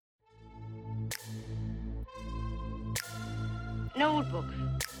An old book.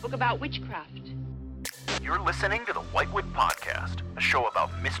 A book about witchcraft. You're listening to the Whitewood Podcast, a show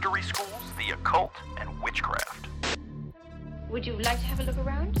about mystery schools, the occult, and witchcraft. Would you like to have a look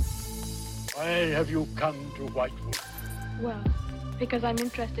around? Why have you come to Whitewood? Well, because I'm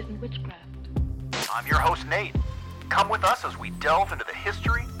interested in witchcraft. I'm your host, Nate. Come with us as we delve into the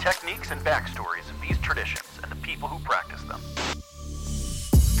history, techniques, and backstories of these traditions and the people who practice them.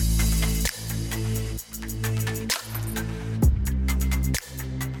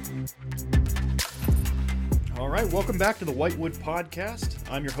 All right, welcome back to the Whitewood Podcast.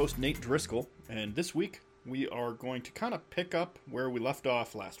 I'm your host, Nate Driscoll, and this week we are going to kind of pick up where we left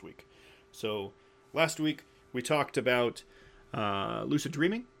off last week. So, last week we talked about lucid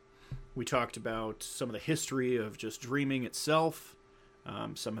dreaming. We talked about some of the history of just dreaming itself,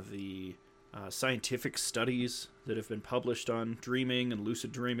 some of the scientific studies that have been published on dreaming and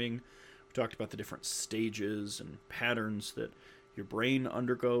lucid dreaming. We talked about the different stages and patterns that your brain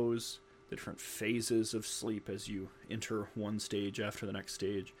undergoes, the different phases of sleep as you enter one stage after the next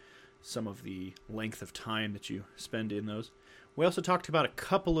stage, some of the length of time that you spend in those. We also talked about a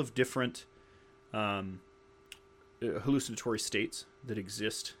couple of different hallucinatory states that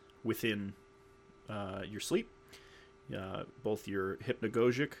exist within your sleep, both your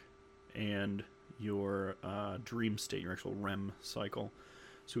hypnagogic and your dream state, your actual REM cycle.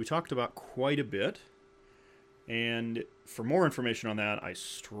 So we talked about quite a bit. And for more information on that, I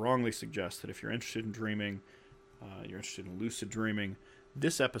strongly suggest that if you're interested in dreaming, you're interested in lucid dreaming,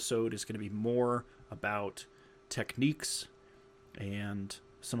 this episode is going to be more about techniques and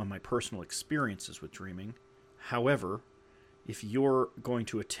some of my personal experiences with dreaming. However, if you're going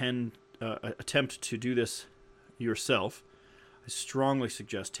to attempt to do this yourself, I strongly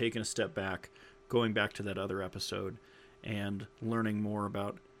suggest taking a step back, going back to that other episode, and learning more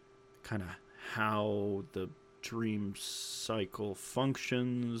about kind of how the dream cycle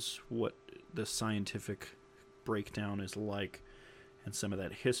functions, what the scientific breakdown is like, and some of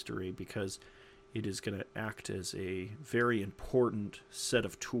that history, because it is going to act as a very important set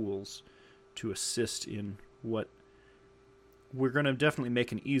of tools to assist in what we're going to definitely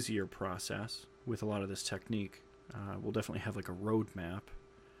make an easier process with a lot of this technique. We'll definitely have like a roadmap,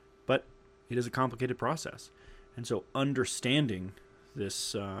 but it is a complicated process. And so understanding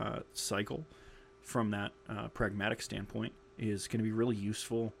this cycle from that pragmatic standpoint is going to be really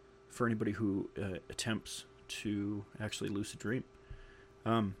useful for anybody who attempts to actually lucid dream.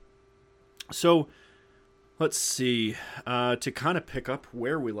 So let's see, to kind of pick up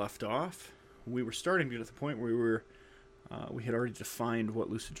where we left off, we were starting to get at the point where we had already defined what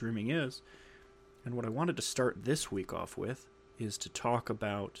lucid dreaming is. And what I wanted to start this week off with is to talk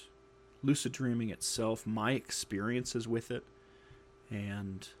about lucid dreaming itself, my experiences with it,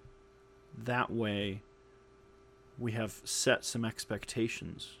 and that way we have set some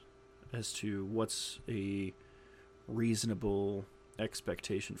expectations as to what's a reasonable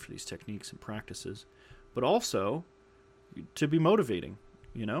expectation for these techniques and practices, but also to be motivating,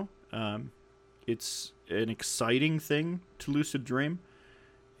 you know? It's an exciting thing to lucid dream,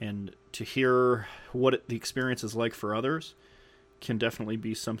 and to hear what the experience is like for others can definitely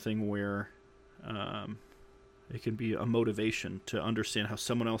be something where it can be a motivation to understand how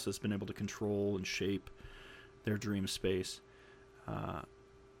someone else has been able to control and shape their dream space, and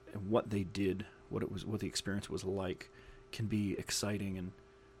what they did, what the experience was like, can be exciting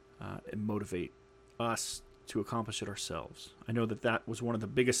and motivate us to accomplish it ourselves. I know that was one of the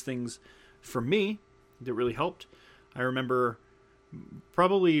biggest things for me that really helped. I remember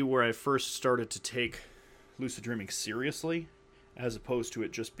probably where I first started to take lucid dreaming seriously, as opposed to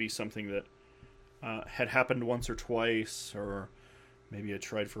it just be something that had happened once or twice, or maybe I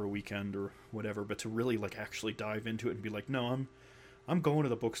tried for a weekend or whatever, but to really like actually dive into it and be like, no, I'm going to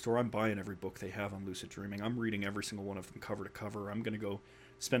the bookstore, I'm buying every book they have on lucid dreaming, I'm reading every single one of them cover to cover, I'm going to go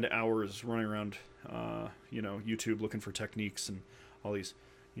spend hours running around YouTube looking for techniques and all these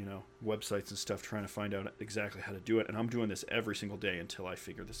websites and stuff, trying to find out exactly how to do it, and I'm doing this every single day until I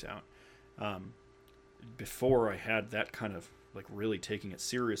figure this out. Before I had that kind of like really taking it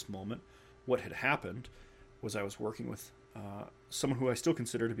serious moment, what had happened was I was working with someone who I still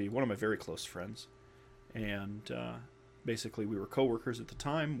consider to be one of my very close friends, and basically we were coworkers at the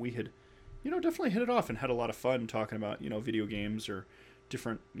time. We had definitely hit it off and had a lot of fun talking about video games or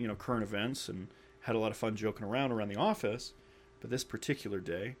different current events, and had a lot of fun joking around the office. But this particular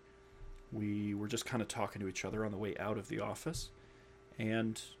day, we were just kind of talking to each other on the way out of the office.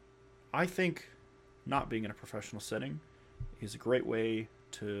 And I think not being in a professional setting is a great way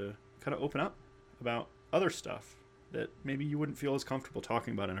to kind of open up about other stuff that maybe you wouldn't feel as comfortable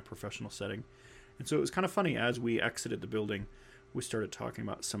talking about in a professional setting. And so it was kind of funny, as we exited the building, we started talking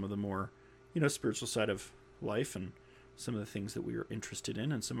about some of the more, spiritual side of life and some of the things that we were interested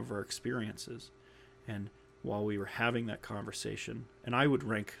in and some of our experiences. And while we were having that conversation, and I would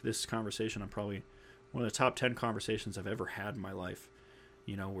rank this conversation on probably one of the top 10 conversations I've ever had in my life,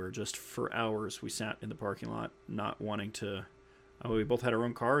 where just for hours we sat in the parking lot not wanting to, we both had our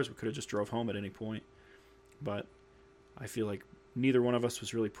own cars, we could have just drove home at any point, but I feel like neither one of us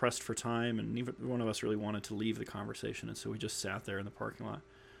was really pressed for time, and neither one of us really wanted to leave the conversation, and so we just sat there in the parking lot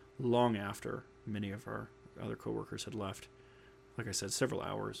long after many of our other coworkers had left. Like I said, several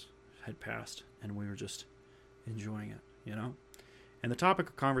hours had passed, and we were just enjoying it, And the topic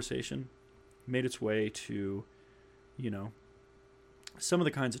of conversation made its way to, some of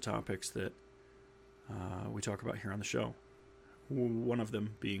the kinds of topics that we talk about here on the show. One of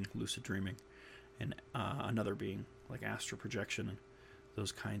them being lucid dreaming, and another being like astral projection and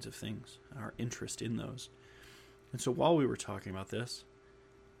those kinds of things, our interest in those. And so while we were talking about this,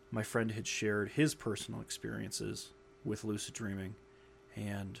 my friend had shared his personal experiences with lucid dreaming,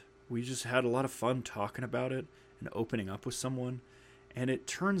 and we just had a lot of fun talking about it and opening up with someone. And it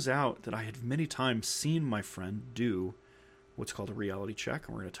turns out that I had many times seen my friend do what's called a reality check,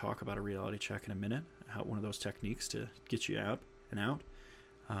 and we're going to talk about a reality check in a minute, how one of those techniques to get you out and out.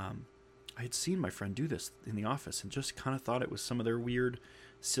 I had seen my friend do this in the office and just kind of thought it was some of their weird,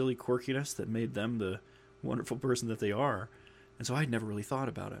 silly quirkiness that made them the wonderful person that they are. And so I had never really thought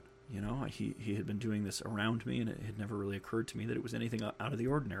about it. He had been doing this around me, and it had never really occurred to me that it was anything out of the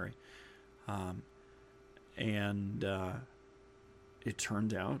ordinary. It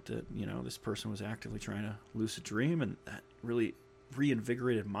turned out that, this person was actively trying to lucid dream, and that really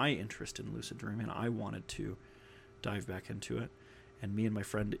reinvigorated my interest in lucid dreaming. I wanted to dive back into it. And me and my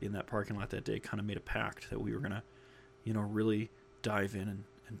friend in that parking lot that day kind of made a pact that we were going to, really dive in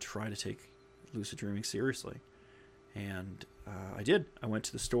and try to take lucid dreaming seriously. And I did. I went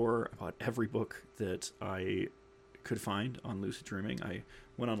to the store, I bought every book that I could find on lucid dreaming. I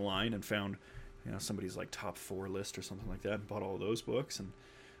went online and found, somebody's like top 4 list or something like that, and bought all those books. And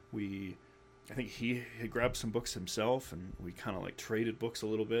I think he had grabbed some books himself, and we kind of like traded books a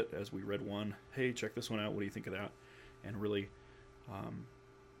little bit as we read one. Hey, check this one out. What do you think of that? And really,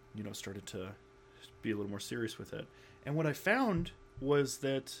 started to be a little more serious with it. And what I found was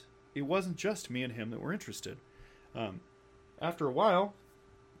that it wasn't just me and him that were interested. After a while,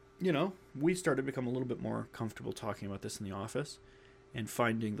 we started to become a little bit more comfortable talking about this in the office and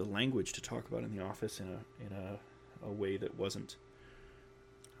finding the language to talk about in the office in a way that wasn't,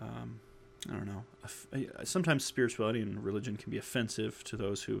 sometimes spirituality and religion can be offensive to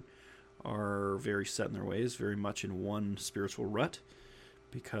those who are very set in their ways, very much in one spiritual rut,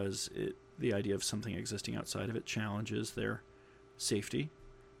 because the idea of something existing outside of it challenges their safety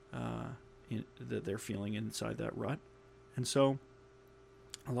that they're feeling inside that rut. And so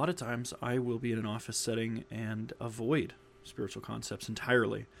a lot of times I will be in an office setting and avoid spiritual concepts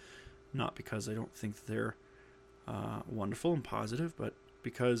entirely, not because I don't think they're wonderful and positive, but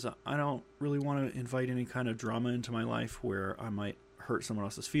because I don't really want to invite any kind of drama into my life where I might hurt someone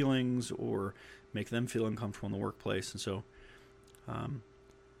else's feelings or make them feel uncomfortable in the workplace. And so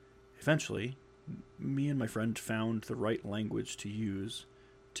eventually me and my friend found the right language to use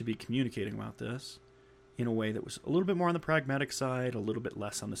to be communicating about this in a way that was a little bit more on the pragmatic side, a little bit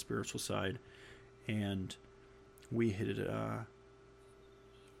less on the spiritual side. And we had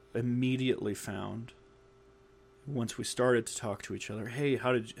immediately found, once we started to talk to each other, hey,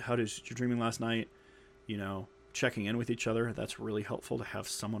 how did you dreaming last night? Checking in with each other. That's really helpful to have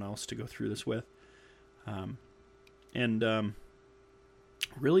someone else to go through this with.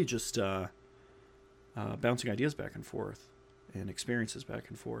 Really just bouncing ideas back and forth and experiences back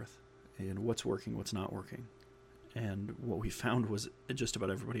and forth and what's working, what's not working. And what we found was just about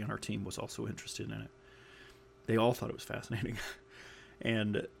everybody on our team was also interested in it. They all thought it was fascinating.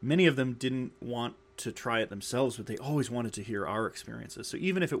 And many of them didn't want to try it themselves, but they always wanted to hear our experiences. So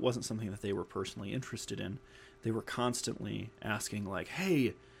even if it wasn't something that they were personally interested in, they were constantly asking, like,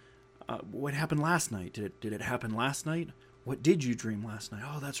 hey, what happened last night? Did it happen last night? What did you dream last night?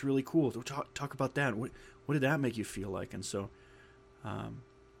 Oh, that's really cool. Talk about that. What did that make you feel like? And so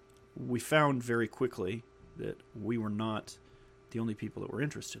we found very quickly that we were not the only people that were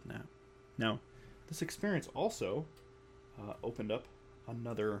interested in that. Now, this experience also opened up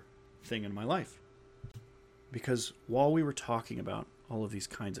another thing in my life. Because while we were talking about all of these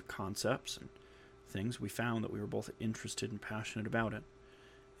kinds of concepts and things, we found that we were both interested and passionate about it.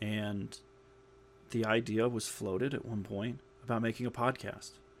 And the idea was floated at one point about making a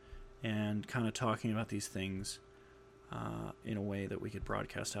podcast and kind of talking about these things in a way that we could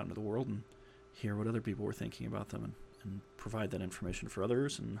broadcast out into the world and hear what other people were thinking about them and provide that information for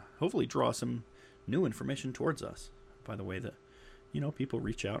others, and hopefully draw some new information towards us by the way that, people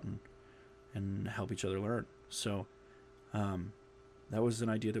reach out and help each other learn. So that was an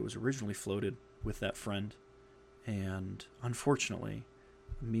idea that was originally floated with that friend, and unfortunately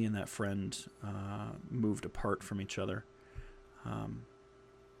me and that friend moved apart from each other.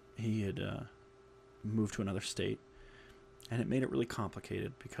 He had moved to another state, and it made it really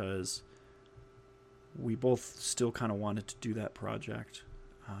complicated because we both still kind of wanted to do that project,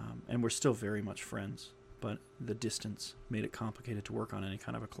 and we're still very much friends, but the distance made it complicated to work on any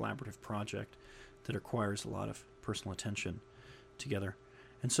kind of a collaborative project that requires a lot of personal attention together.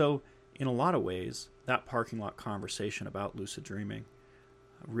 And so in a lot of ways, that parking lot conversation about lucid dreaming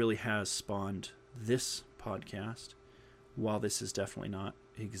really has spawned this podcast. While this is definitely not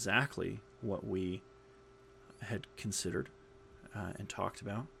exactly what we had considered and talked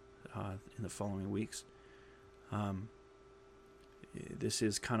about in the following weeks, this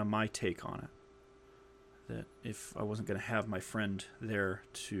is kind of my take on it. That if I wasn't going to have my friend there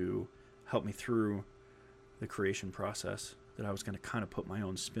to help me through the creation process, that I was going to kind of put my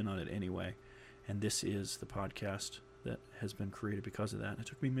own spin on it anyway. And this is the podcast that has been created because of that. And it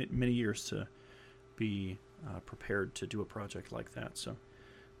took me many years to be prepared to do a project like that. So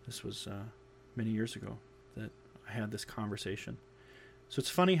this was many years ago that I had this conversation. So it's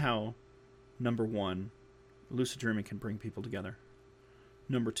funny how, number one, lucid dreaming can bring people together.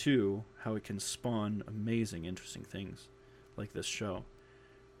 Number two, how it can spawn amazing, interesting things like this show.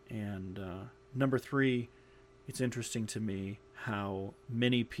 And number three, it's interesting to me how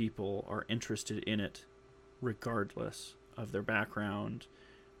many people are interested in it regardless of their background.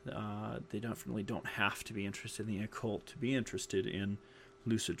 They definitely don't have to be interested in the occult to be interested in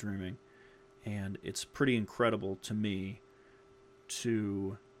lucid dreaming. And it's pretty incredible to me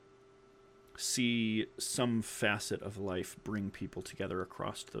to see some facet of life bring people together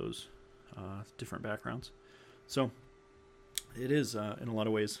across those different backgrounds. So it is, in a lot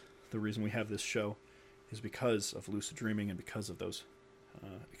of ways, the reason we have this show is because of lucid dreaming and because of those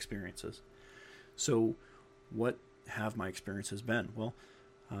experiences. So what have my experiences been? Well,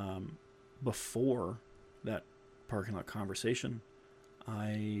 before that parking lot conversation,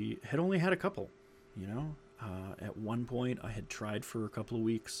 I had only had a couple, at one point I had tried for a couple of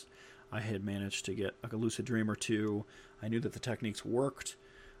weeks. I had managed to get a lucid dream or two. I knew that the techniques worked.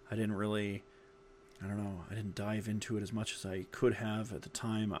 I didn't dive into it as much as I could have at the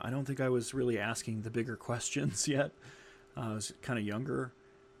time. I don't think I was really asking the bigger questions yet. I was kind of younger,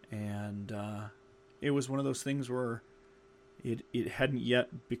 and it was one of those things where it hadn't yet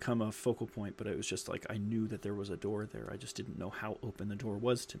become a focal point, but it was just like I knew that there was a door there. I just didn't know how open the door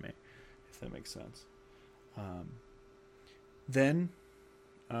was to me, if that makes sense. Then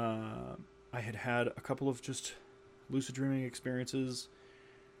I had a couple of just lucid dreaming experiences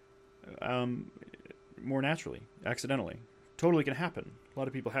more naturally, accidentally. Totally can happen. A lot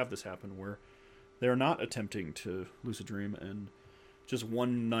of people have this happen where they're not attempting to lucid dream, and just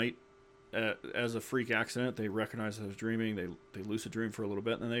one night as a freak accident, they recognize that they're dreaming, they lucid dream for a little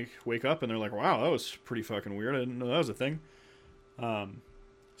bit, and then they wake up and they're like, wow, that was pretty fucking weird. I didn't know that was a thing.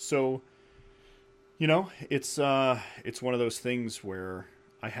 So, it's one of those things where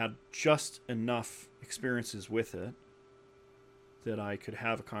I had just enough experiences with it that I could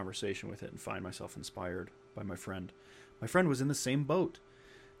have a conversation with it and find myself inspired by my friend. My friend was in the same boat.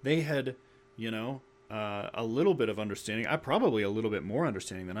 They had, a little bit of understanding, probably a little bit more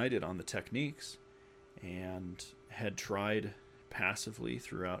understanding than I did on the techniques, and had tried passively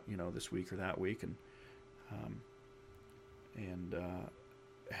throughout, this week or that week, and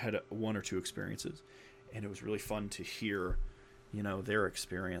had one or two experiences. And it was really fun to hear, their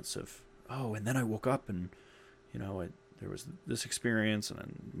experience of, and then I woke up and, there was this experience, and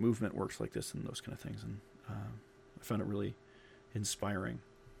then movement works like this and those kind of things. And I found it really inspiring.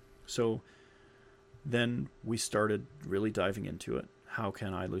 So then we started really diving into it. How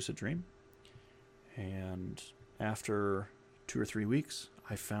can I lucid dream? And after 2 or 3 weeks,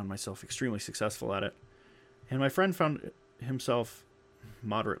 I found myself extremely successful at it. And my friend found himself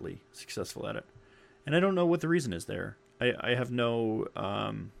moderately successful at it. And I don't know what the reason is there. I have no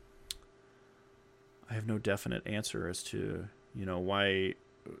definite answer as to, why,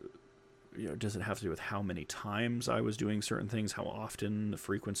 does it have to do with how many times I was doing certain things, how often, the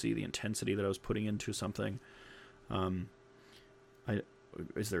frequency, the intensity that I was putting into something.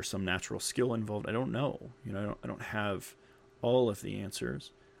 Is there some natural skill involved? I don't know. I don't have all of the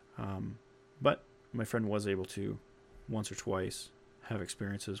answers. But my friend was able to once or twice have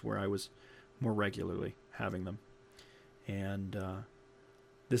experiences where I was more regularly having them. And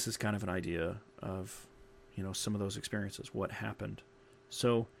this is kind of an idea of some of those experiences, what happened.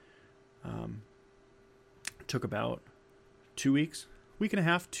 So it took about 2 weeks, week and a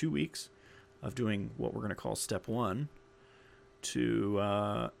half, 2 weeks of doing what we're going to call step one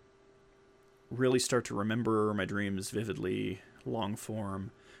to really start to remember my dreams vividly, long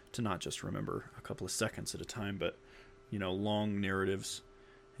form, to not just remember a couple of seconds at a time, but, long narratives,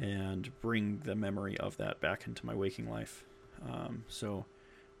 and bring the memory of that back into my waking life. So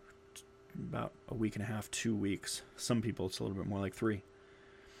about a week and a half, 2 weeks. Some people it's a little bit more like 3.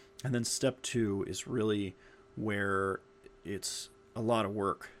 And then step 2 is really where it's a lot of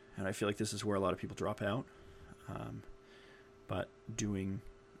work. And I feel like this is where a lot of people drop out. But doing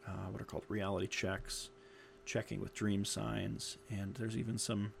what are called reality checks, checking with dream signs, and there's even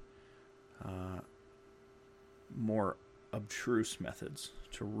some more abstruse methods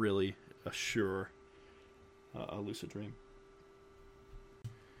to really assure a lucid dream.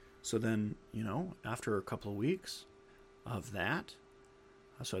 So then, after a couple of weeks of that,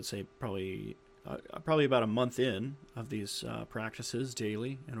 so I'd say probably about a month in of these practices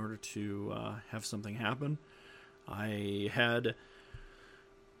daily in order to have something happen, I had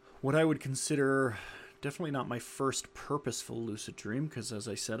what I would consider definitely not my first purposeful lucid dream, because as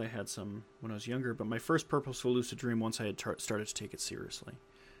I said, I had some when I was younger, but my first purposeful lucid dream once I had started to take it seriously.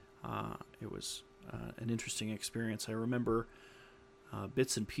 It was an interesting experience. I remember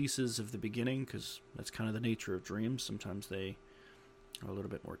bits and pieces of the beginning, because that's kind of the nature of dreams. Sometimes they are a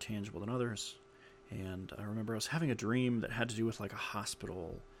little bit more tangible than others. And I remember I was having a dream that had to do with like a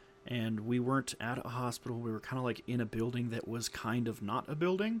hospital, and we weren't at a hospital. We were kind of like in a building that was kind of not a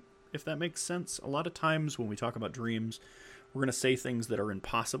building, if that makes sense. A lot of times when we talk about dreams, we're going to say things that are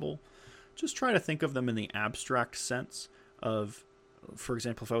impossible. Just try to think of them in the abstract sense of, for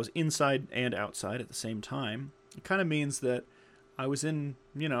example, if I was inside and outside at the same time, it kind of means that I was in,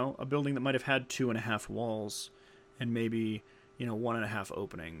 a building that might have had 2.5 walls and maybe, 1.5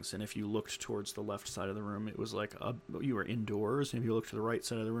 openings. And if you looked towards the left side of the room, it was like you were indoors. And if you looked to the right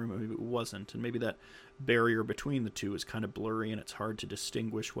side of the room, maybe it wasn't. And maybe that barrier between the two is kind of blurry, and it's hard to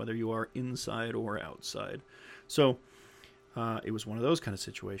distinguish whether you are inside or outside. So it was one of those kind of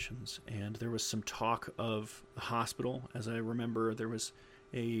situations. And there was some talk of the hospital. As I remember, there was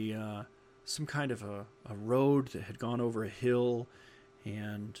some kind of a road that had gone over a hill,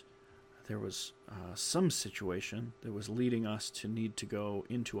 and there was some situation that was leading us to need to go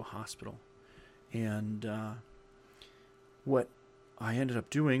into a hospital. And what I ended up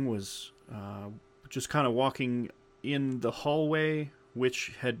doing was just kind of walking in the hallway,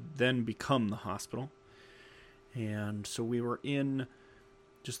 which had then become the hospital. And so we were in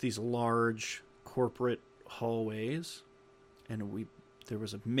just these large corporate hallways, and there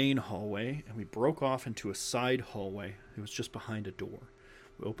was a main hallway, and we broke off into a side hallway. It was just behind a door.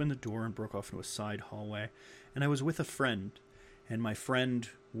 We opened the door and broke off into a side hallway, and I was with a friend, and my friend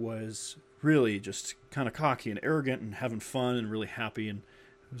was really just kind of cocky and arrogant and having fun and really happy, and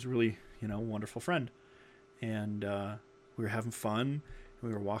it was really, a wonderful friend. And we were having fun, and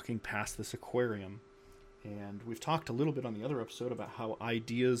we were walking past this aquarium. And we've talked a little bit on the other episode about how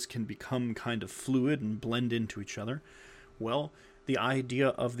ideas can become kind of fluid and blend into each other. Well, the idea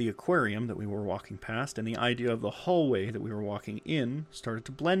of the aquarium that we were walking past and the idea of the hallway that we were walking in started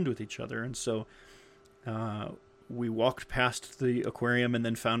to blend with each other. And so we walked past the aquarium and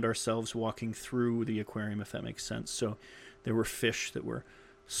then found ourselves walking through the aquarium, if that makes sense. So there were fish that were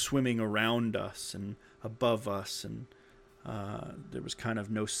swimming around us and above us, and there was kind of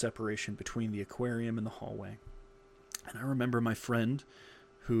no separation between the aquarium and the hallway. And I remember my friend,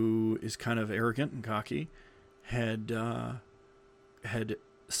 who is kind of arrogant and cocky, had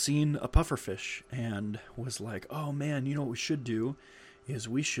seen a pufferfish and was like, oh man, what we should do is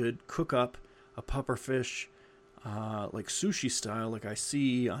we should cook up a pufferfish like sushi style, like I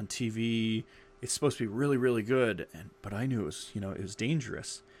see on TV. It's supposed to be really, really good. But I knew it was, it was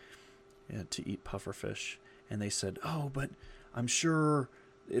dangerous to eat pufferfish. And they said, oh, but I'm sure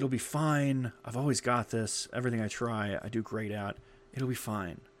it'll be fine. I've always got this. Everything I try, I do great at. It'll be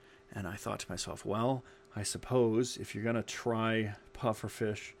fine. And I thought to myself, well, I suppose if you're going to try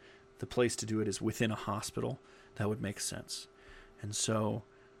pufferfish, the place to do it is within a hospital. That would make sense. And so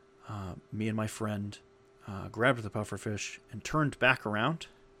me and my friend grabbed the pufferfish and turned back around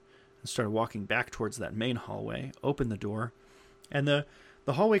and started walking back towards that main hallway, opened the door, and the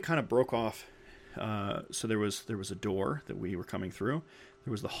hallway kind of broke off. So there was a door that we were coming through.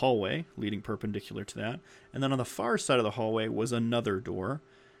 There was the hallway leading perpendicular to that. And then on the far side of the hallway was another door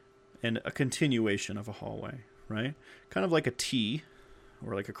and a continuation of a hallway, right? Kind of like a T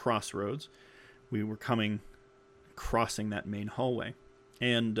or like a crossroads. We were crossing that main hallway.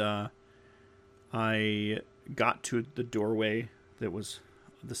 And I got to the doorway that was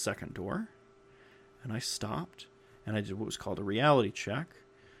the second door, and I stopped, and I did what was called a reality check,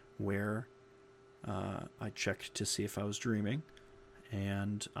 where I checked to see if I was dreaming,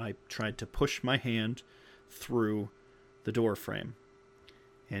 and I tried to push my hand through the door frame.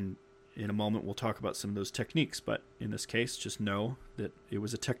 And in a moment, we'll talk about some of those techniques, but in this case, just know that it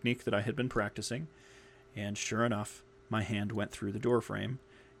was a technique that I had been practicing, and sure enough, my hand went through the door frame,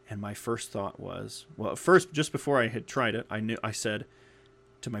 and my first thought was, well, first, just before I had tried it, I said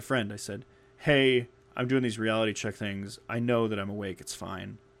to my friend, I said, hey, I'm doing these reality check things. I know that I'm awake. It's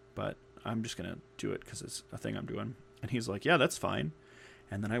fine, but I'm just going to do it because it's a thing I'm doing. And he's like, yeah, that's fine.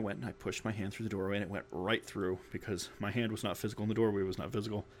 And then I went and I pushed my hand through the doorway, and it went right through because my hand was not physical and the doorway was not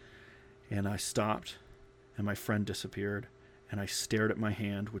physical. And I stopped, and my friend disappeared, and I stared at my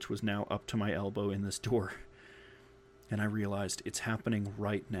hand, which was now up to my elbow in this door. And I realized it's happening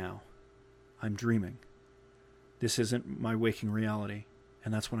right now. I'm dreaming. This isn't my waking reality.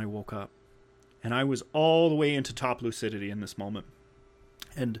 And that's when I woke up. And I was all the way into top lucidity in this moment.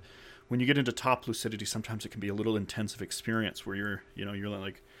 And when you get into top lucidity, sometimes it can be a little intensive experience where you're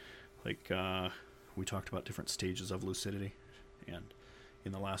like we talked about different stages of lucidity. And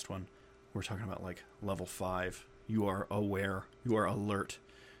in the last one, we're talking about like level 5. You are aware. You are alert.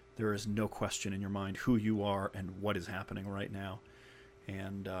 There is no question in your mind who you are and what is happening right now.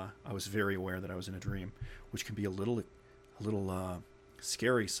 And I was very aware that I was in a dream, which can be a little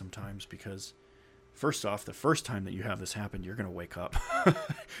scary sometimes because, first off, the first time that you have this happen, you're going to wake up.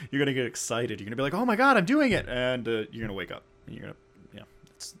 You're going to get excited. You're going to be like, oh my God, I'm doing it. And you're going to wake up. And you're going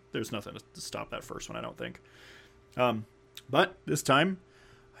to, there's nothing to stop that first one, I don't think. But this time,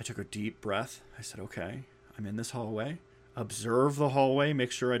 I took a deep breath. I said, okay, I'm in this hallway. Observe the hallway.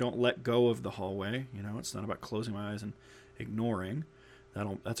 Make sure I don't let go of the hallway. It's not about closing my eyes and ignoring.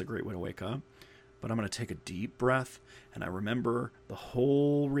 That's a great way to wake up. But I'm going to take a deep breath, and I remember the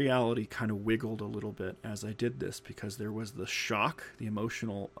whole reality kind of wiggled a little bit as I did this because there was the shock, the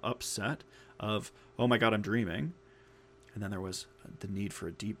emotional upset of, oh my God, I'm dreaming. And then there was the need for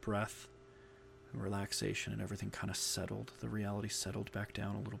a deep breath, relaxation, and everything kind of settled. The reality settled back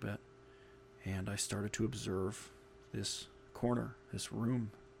down a little bit. And I started to observe this corner, this room.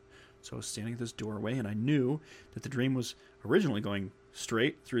 So I was standing at this doorway, and I knew that the dream was originally going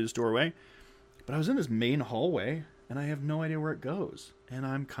straight through this doorway, but I was in this main hallway, and I have no idea where it goes. And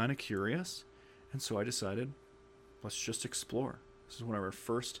I'm kind of curious, and so I decided, let's just explore. This is one of our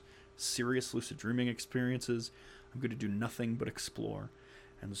first serious lucid dreaming experiences. I'm going to do nothing but explore.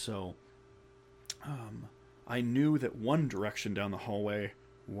 And so I knew that one direction down the hallway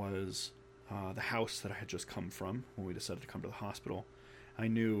was the house that I had just come from when we decided to come to the hospital. I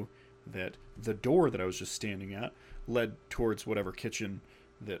knew that the door that I was just standing at led towards whatever kitchen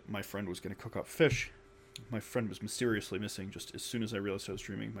that my friend was going to cook up fish. My friend was mysteriously missing. Just as soon as I realized I was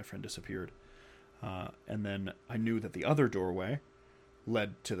dreaming, my friend disappeared. And then I knew that the other doorway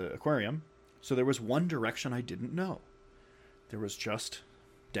led to the aquarium. So there was one direction I didn't know. There was just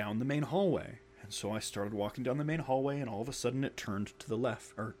down the main hallway. And so I started walking down the main hallway, and all of a sudden it turned to the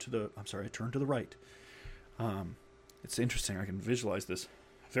left, it turned to the right. It's interesting. I can visualize this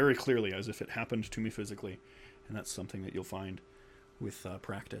very clearly as if it happened to me physically. And that's something that you'll find with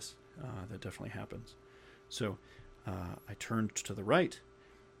practice. That definitely happens. So I turned to the right,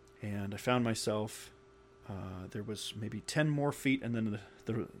 and I found myself, there was maybe 10 more feet, and then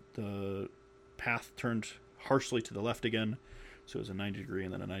the path turned harshly to the left again. So it was a 90 degree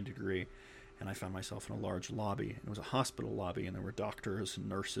and then a 90 degree. And I found myself in a large lobby. It was a hospital lobby, and there were doctors and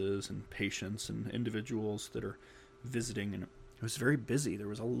nurses and patients and individuals that are visiting. And it was very busy. There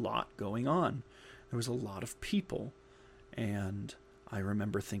was a lot going on. There was a lot of people. And I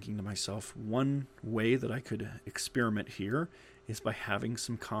remember thinking to myself, one way that I could experiment here is by having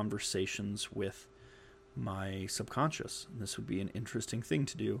some conversations with my subconscious. And this would be an interesting thing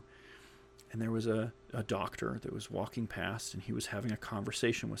to do. And there was a doctor that was walking past, and he was having a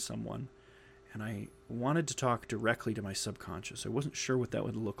conversation with someone. And I wanted to talk directly to my subconscious. I wasn't sure what that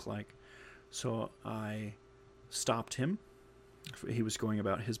would look like. So I stopped him. He was going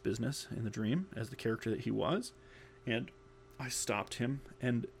about his business in the dream as the character that he was. And I stopped him.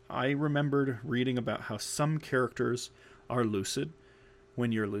 And I remembered reading about how some characters are lucid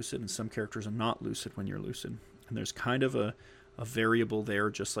when you're lucid, and some characters are not lucid when you're lucid. And there's kind of a variable there,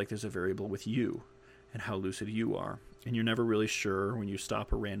 just like there's a variable with you and how lucid you are. And you're never really sure when you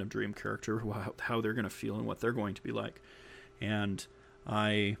stop a random dream character how they're going to feel and what they're going to be like. And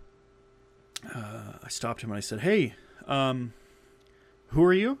I stopped him and I said, hey, who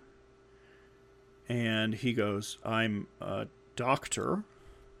are you? And he goes, I'm a doctor.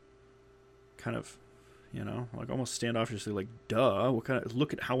 Kind of, like almost standoffishly, like, duh,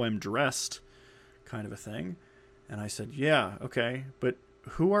 look at how I'm dressed, kind of a thing. And I said, yeah, okay, but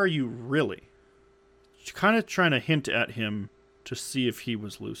who are you really? Kind of trying to hint at him to see if he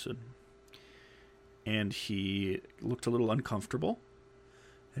was lucid. And he looked a little uncomfortable.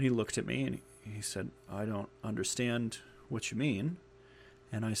 And he looked at me and he said, I don't understand what you mean.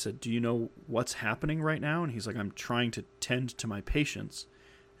 And I said, do you know what's happening right now? And he's like, I'm trying to tend to my patients.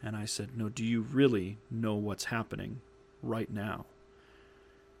 And I said, no, do you really know what's happening right now?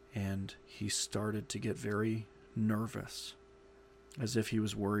 And he started to get very nervous, as if he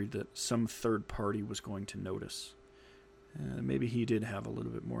was worried that some third party was going to notice. Maybe he did have a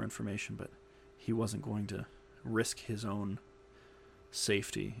little bit more information, but he wasn't going to risk his own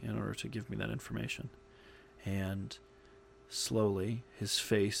safety in order to give me that information. And slowly, his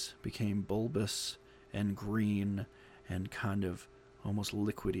face became bulbous and green and kind of almost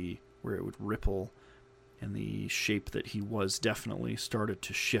liquidy, where it would ripple, and the shape that he was definitely started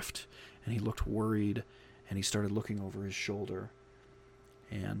to shift, and he looked worried, and he started looking over his shoulder.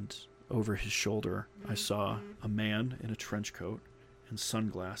 And over his shoulder, I saw a man in a trench coat and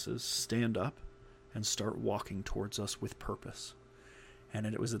sunglasses stand up and start walking towards us with purpose. And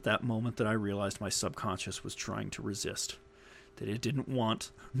it was at that moment that I realized my subconscious was trying to resist, that it didn't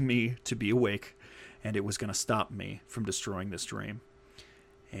want me to be awake, and it was going to stop me from destroying this dream.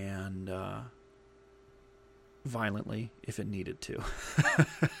 And violently, if it needed to.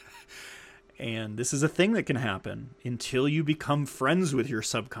 And this is a thing that can happen. Until you become friends with your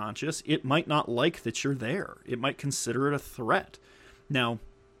subconscious, it might not like that you're there. It might consider it a threat. Now,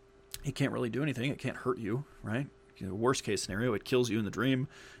 it can't really do anything. It can't hurt you, right? Worst case scenario, it kills you in the dream.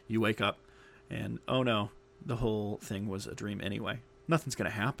 You wake up and, oh no, the whole thing was a dream anyway. Nothing's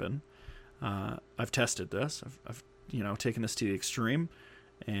going to happen. I've tested this. I've taken this to the extreme,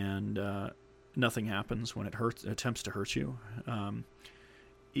 and nothing happens when it attempts to hurt you.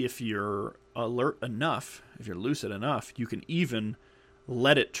 If you're alert enough, if you're lucid enough, you can even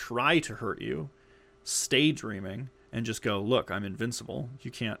let it try to hurt you, stay dreaming, and just go, look, I'm invincible. You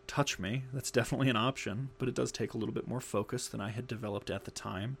can't touch me. That's definitely an option, but it does take a little bit more focus than I had developed at the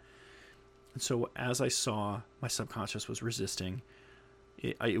time. And so as I saw my subconscious was resisting,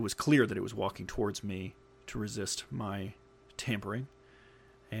 it was clear that it was walking towards me to resist my tampering.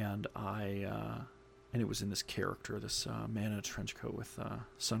 And and it was in this character, this man in a trench coat with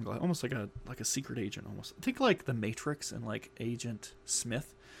sunglasses, almost like a secret agent. Almost think like the Matrix and like Agent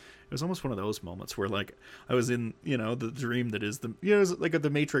Smith. It was almost one of those moments where like I was in the dream that is it was like the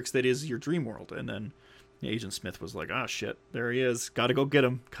Matrix that is your dream world, and then Agent Smith was like, ah, shit, there he is, gotta go get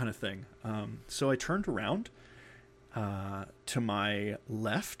him, kind of thing. So I turned around to my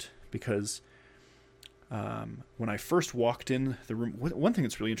left because. When I first walked in the room, one thing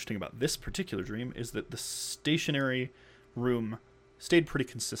that's really interesting about this particular dream is that the stationary room stayed pretty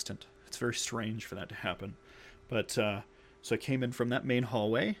consistent. It's very strange for that to happen. But so I came in from that main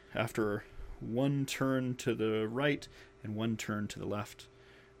hallway after one turn to the right and one turn to the left.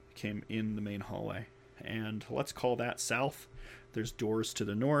 I came in the main hallway. And let's call that south. There's doors to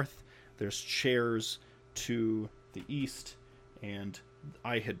the north. There's chairs to the east. And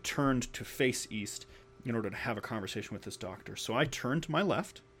I had turned to face east in order to have a conversation with this doctor. So I turn to my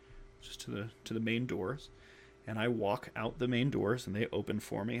left, just to the main doors, and I walk out the main doors, and they open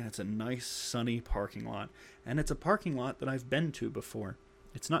for me, and it's a nice sunny parking lot. And it's a parking lot that I've been to before.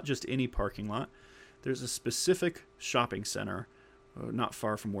 It's not just any parking lot. There's a specific shopping center not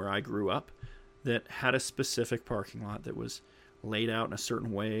far from where I grew up that had a specific parking lot that was laid out in a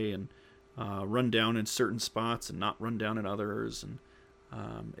certain way and run down in certain spots and not run down in others, and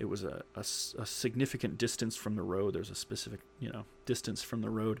it was a significant distance from the road. There's a specific, distance from the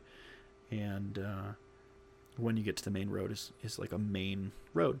road. And when you get to the main road is like a main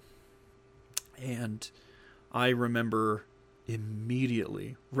road. And I remember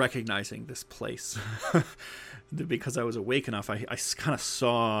immediately recognizing this place because I was awake enough. I kind of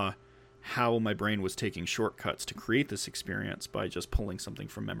saw how my brain was taking shortcuts to create this experience by just pulling something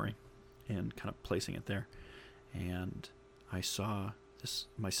from memory and kind of placing it there. And I saw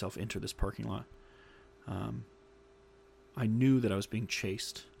myself enter this parking lot. I knew that I was being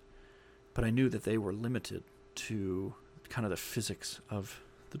chased, but I knew that they were limited to kind of the physics of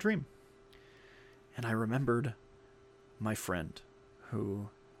the dream. And I remembered my friend who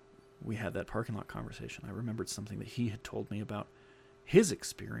we had that parking lot conversation. I remembered something that he had told me about his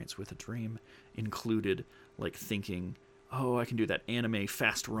experience with a dream included like thinking, oh, I can do that anime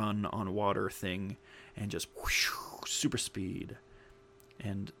fast run on water thing and just whoosh, super speed.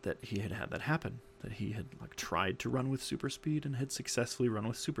 And that he had that happen, that he had like tried to run with super speed and had successfully run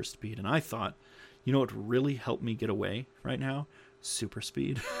with super speed. And I thought, You know what really helped me get away right now? Super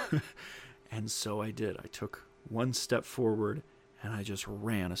speed. And so I did. I took one step forward and I just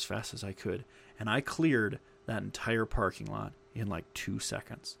ran as fast as I could. And I cleared that entire parking lot in like 2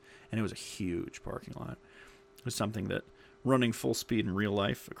 seconds. And it was a huge parking lot. It was something that running full speed in real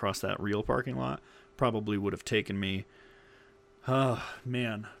life across that real parking lot probably would have taken me,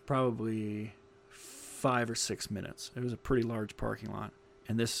 probably 5 or 6 minutes. It was a pretty large parking lot.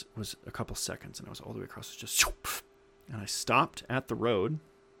 And this was a couple seconds, and I was all the way across. It was just, and I stopped at the road,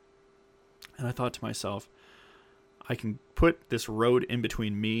 and I thought to myself, I can put this road in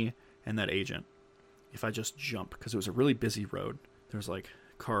between me and that agent if I just jump, because it was a really busy road. There's like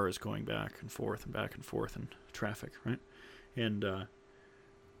cars going back and forth and traffic, right? And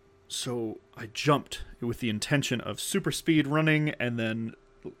so I jumped with the intention of super speed running and then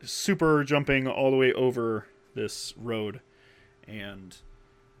super jumping all the way over this road. And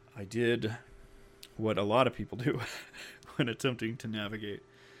I did what a lot of people do when attempting to navigate.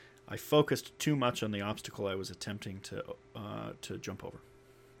 I focused too much on the obstacle I was attempting to jump over.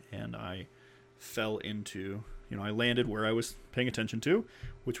 And I fell into, I landed where I was paying attention to,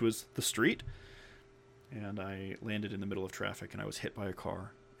 which was the street. And I landed in the middle of traffic, and I was hit by a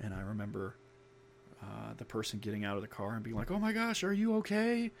car. And I remember the person getting out of the car and being like, "Oh my gosh, are you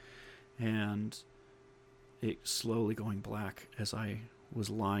okay?" And it slowly going black as I was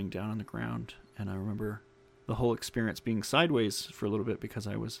lying down on the ground. And I remember the whole experience being sideways for a little bit because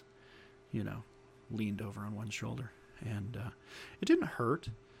I was, leaned over on one shoulder. And it didn't hurt,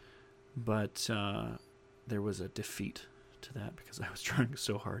 but there was a defeat to that because I was trying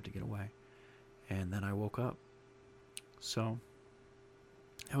so hard to get away. And then I woke up. So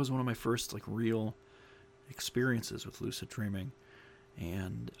that was one of my first real experiences with lucid dreaming.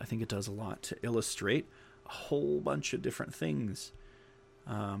 And I think it does a lot to illustrate a whole bunch of different things.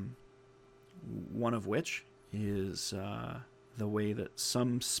 One of which is the way that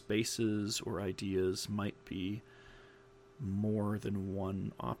some spaces or ideas might be more than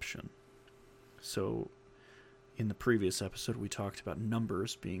one option. So in the previous episode, we talked about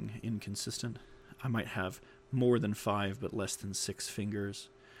numbers being inconsistent. I might have more than 5 but less than 6 fingers,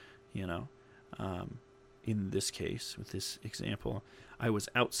 in this case, with this example, I was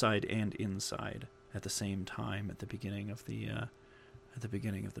outside and inside at the same time at the beginning of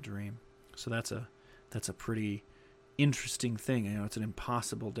the dream. So that's a pretty interesting thing. It's an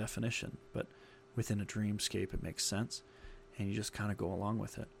impossible definition, but within a dreamscape it makes sense, and you just kind of go along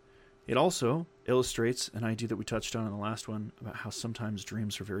with it. It also illustrates an idea that we touched on in the last one about how sometimes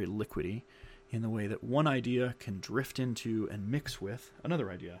dreams are very liquidy in the way that one idea can drift into and mix with another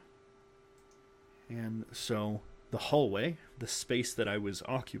idea. And so the hallway, the space that I was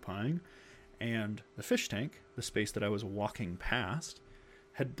occupying, and the fish tank, the space that I was walking past,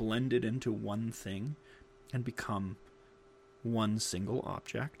 had blended into one thing and become one single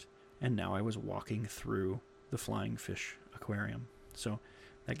object. And now I was walking through the flying fish aquarium. So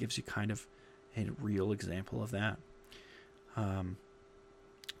that gives you kind of a real example of that.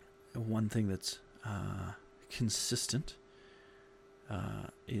 One thing that's consistent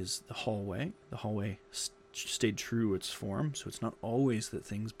is the hallway. The hallway stayed true its form, so it's not always that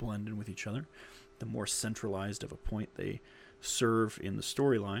things blend in with each other. The more centralized of a point they serve in the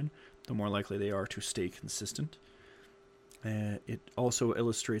storyline, the more likely they are to stay consistent. It also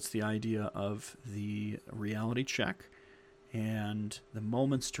illustrates the idea of the reality check and the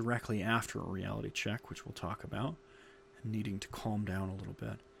moments directly after a reality check, which we'll talk about, and needing to calm down a little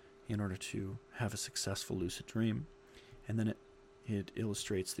bit in order to have a successful lucid dream. And then it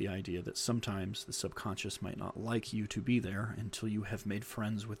illustrates the idea that sometimes the subconscious might not like you to be there until you have made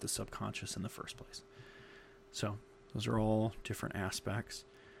friends with the subconscious in the first place. So those are all different aspects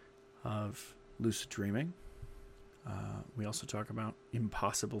of lucid dreaming. We also talk about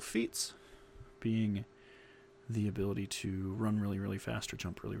impossible feats being the ability to run really, really fast or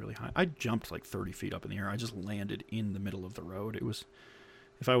jump really, really high. I jumped 30 feet up in the air. I just landed in the middle of the road. It was,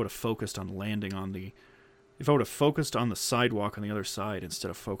 if I would have focused on the sidewalk on the other side instead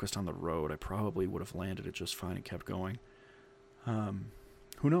of focused on the road, I probably would have landed it just fine and kept going.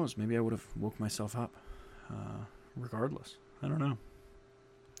 Who knows? Maybe I would have woke myself up regardless. I don't know.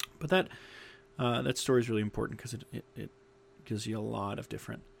 But that story is really important because it gives you a lot of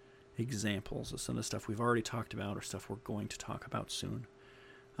different examples of some of the stuff we've already talked about or stuff we're going to talk about soon.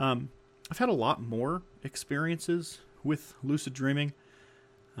 I've had a lot more experiences with lucid dreaming.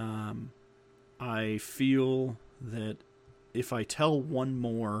 I feel that if I tell one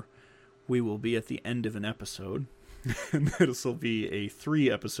more, we will be at the end of an episode. And this will be a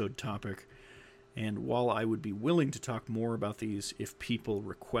 3-episode topic. And while I would be willing to talk more about these if people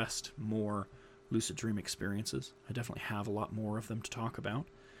request more lucid dream experiences. I definitely have a lot more of them to talk about.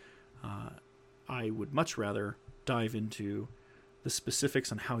 I would much rather dive into the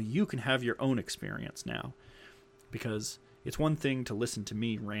specifics on how you can have your own experience now, because it's one thing to listen to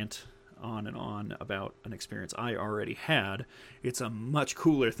me rant on and on about an experience I already had. It's a much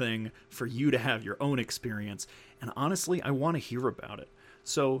cooler thing for you to have your own experience, and honestly, I want to hear about it.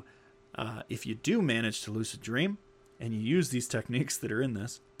 So if you do manage to lucid dream and you use these techniques that are in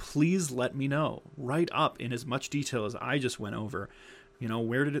this, please let me know. Write up in as much detail as I just went over. You know,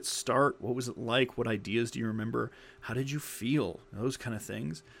 where did it start? What was it like? What ideas do you remember? How did you feel? Those kind of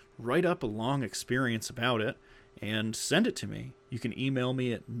things. Write up a long experience about it and send it to me. You can email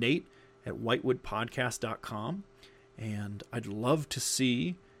me at nate@whitewoodpodcast.com, and I'd love to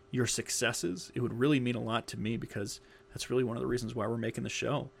see your successes. It would really mean a lot to me, because that's really one of the reasons why we're making the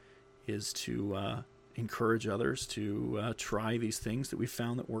show, is to encourage others to try these things that we've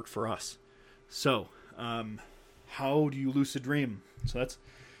found that work for us. So, how do you lucid dream? So that's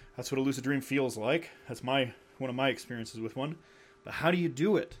what a lucid dream feels like. That's one of my experiences with one. But how do you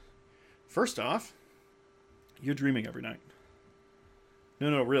do it? First off, you're dreaming every night.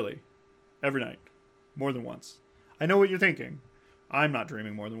 No, really. Every night. More than once. I know what you're thinking. I'm not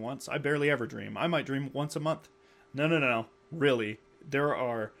dreaming more than once. I barely ever dream. I might dream once a month. No. Really. There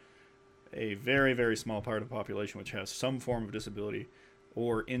are a very, very small part of the population which has some form of disability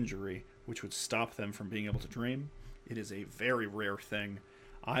or injury which would stop them from being able to dream. It is a very rare thing.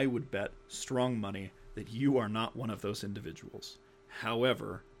 I would bet strong money that you are not one of those individuals.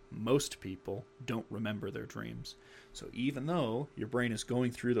 However, most people don't remember their dreams. So even though your brain is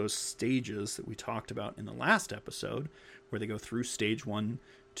going through those stages that we talked about in the last episode, where they go through stage 1,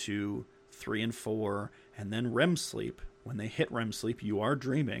 2, 3, and 4, and then REM sleep, when they hit REM sleep, you are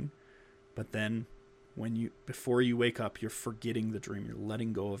dreaming, but then before you wake up, you're forgetting the dream. You're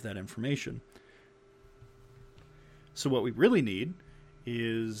letting go of that information. So what we really need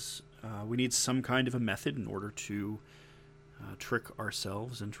is we need some kind of a method in order to trick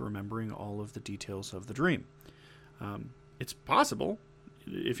ourselves into remembering all of the details of the dream. It's possible,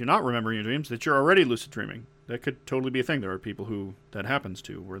 if you're not remembering your dreams, that you're already lucid dreaming. That could totally be a thing. There are people who that happens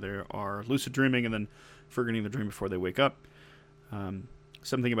to, where they are lucid dreaming and then forgetting the dream before they wake up.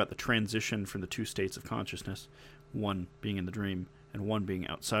 Something about the transition from the two states of consciousness, one being in the dream and one being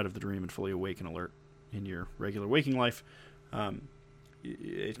outside of the dream and fully awake and alert in your regular waking life.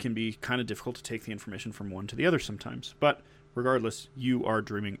 It can be kind of difficult to take the information from one to the other sometimes. But regardless, you are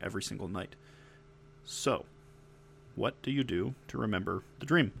dreaming every single night. So, what do you do to remember the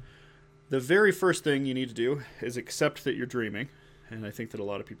dream? The very first thing you need to do is accept that you're dreaming, and I think that a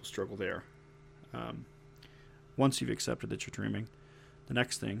lot of people struggle there. Once you've accepted that you're dreaming, the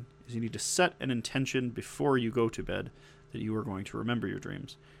next thing is you need to set an intention before you go to bed that you are going to remember your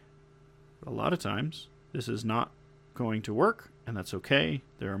dreams. A lot of times, this is not going to work, and that's okay.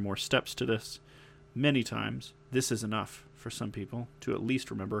 There are more steps to this. Many times, this is enough for some people to at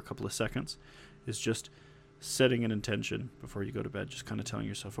least remember a couple of seconds, is just setting an intention before you go to bed, just kind of telling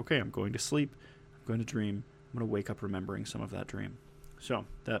yourself, okay, I'm going to sleep, I'm going to dream, I'm going to wake up remembering some of that dream. So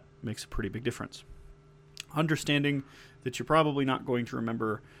that makes a pretty big difference. Understanding that you're probably not going to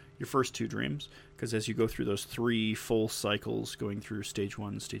remember your first two dreams, because as you go through those 3 full cycles, going through stage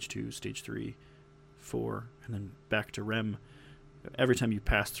 1, stage 2, stage 3, 4, and then back to REM, every time you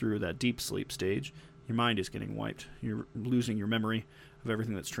pass through that deep sleep stage, your mind is getting wiped. You're losing your memory of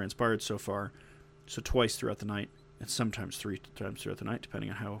everything that's transpired so far. So twice throughout the night, and sometimes 3 times throughout the night,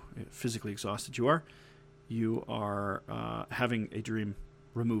 depending on how physically exhausted you are having a dream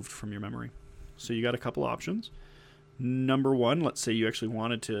removed from your memory. So you got a couple options. Number one, let's say you actually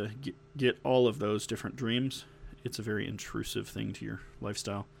wanted to get all of those different dreams. It's a very intrusive thing to your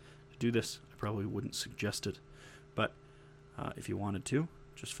lifestyle. To do this, I probably wouldn't suggest it. But if you wanted to,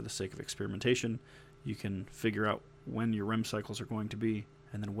 just for the sake of experimentation, you can figure out when your REM cycles are going to be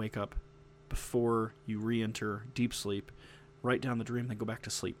and then wake up before you re-enter deep sleep, write down the dream, then go back to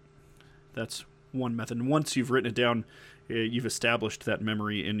sleep. That's one method. And once you've written it down, you've established that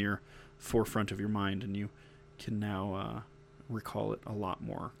memory in your forefront of your mind, and you can now recall it a lot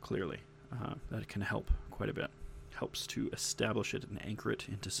more clearly. That can help quite a bit. Helps to establish it and anchor it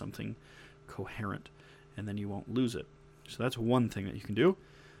into something coherent, and then you won't lose it. So that's one thing that you can do.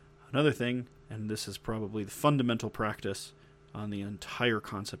 Another thing, and this is probably the fundamental practice on the entire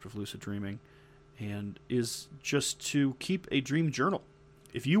concept of lucid dreaming, and is just to keep a dream journal.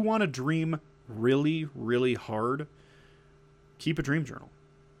 If you want to dream really, really hard, keep a dream journal.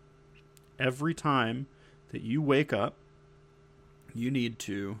 Every time that you wake up, you need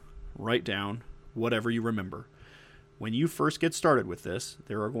to write down whatever you remember. When you first get started with this,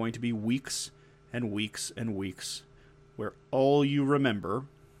 there are going to be weeks and weeks where all you remember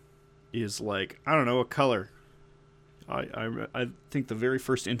is like, I don't know, a color. I think the very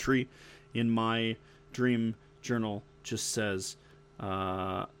first entry in my dream journal just says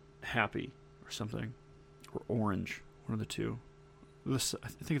happy or something, or orange, one of the two. I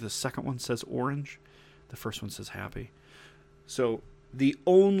think the second one says orange, the first one says happy. So the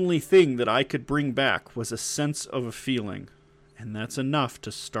only thing that I could bring back was a sense of a feeling, and that's enough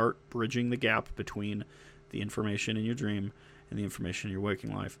to start bridging the gap between the information in your dream and the information in your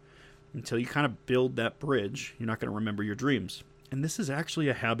waking life. Until you kind of build that bridge, you're not going to remember your dreams. And this is actually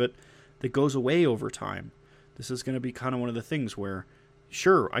a habit that goes away over time. This is going to be kind of one of the things where,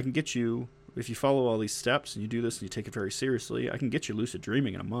 sure, I can get you, if you follow all these steps and you do this and you take it very seriously, I can get you lucid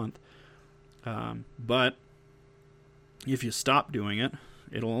dreaming in a month. But if you stop doing it,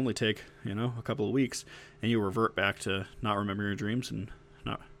 it'll only take, a couple of weeks, and you'll revert back to not remembering your dreams and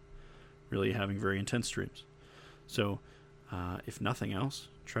not really having very intense dreams. So, if nothing else,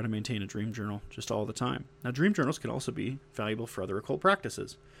 try to maintain a dream journal just all the time. Now, dream journals can also be valuable for other occult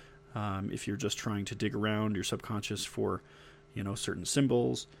practices. If you're just trying to dig around your subconscious for, certain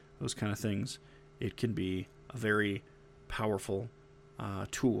symbols, those kind of things, it can be a very powerful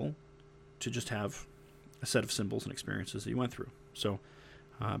tool to just have a set of symbols and experiences that you went through. So,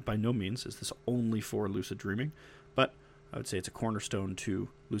 by no means is this only for lucid dreaming, but I would say it's a cornerstone to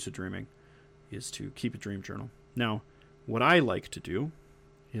lucid dreaming, is to keep a dream journal. Now, what I like to do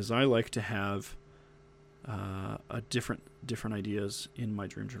is I like to have different ideas in my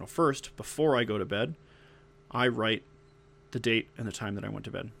dream journal. First, before I go to bed, I write the date and the time that I went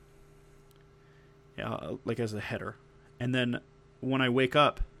to bed, like as a header. And then when I wake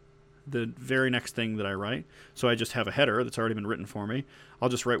up, the very next thing that I write, so I just have a header that's already been written for me, I'll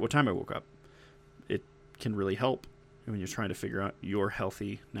just write what time I woke up. It can really help when you're trying to figure out your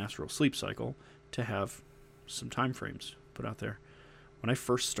healthy natural sleep cycle to have some time frames put out there. When I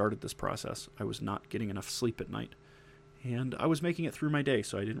first started this process, I was not getting enough sleep at night, and I was making it through my day,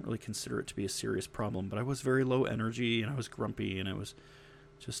 so I didn't really consider it to be a serious problem, but I was very low energy, and I was grumpy, and I was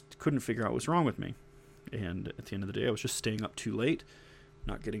just couldn't figure out what was wrong with me. And at the end of the day, I was just staying up too late,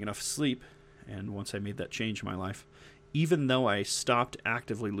 not getting enough sleep. And once I made that change in my life, even though I stopped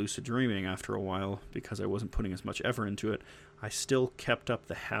actively lucid dreaming after a while because I wasn't putting as much effort into it, I still kept up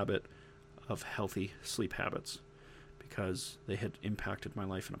the habit of healthy sleep habits because they had impacted my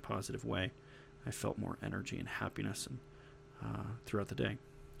life in a positive way. I felt more energy and happiness and throughout the day.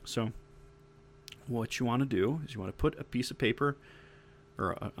 So what you want to do is you want to put a piece of paper,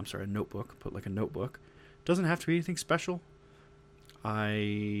 or a notebook, put like a notebook. It doesn't have to be anything special.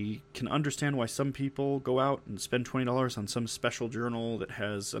 I can understand why some people go out and spend $20 on some special journal that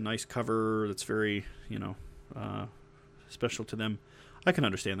has a nice cover that's very, special to them. I can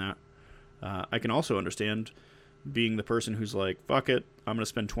understand that. I can also understand being the person who's like, fuck it, I'm going to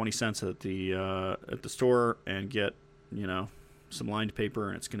spend 20 cents at the store and get, some lined paper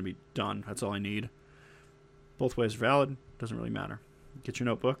and it's going to be done. That's all I need. Both ways are valid. Doesn't really matter. Get your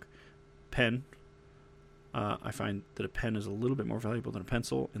notebook, pen. I find that a pen is a little bit more valuable than a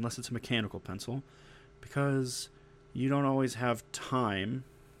pencil, unless it's a mechanical pencil, because you don't always have time,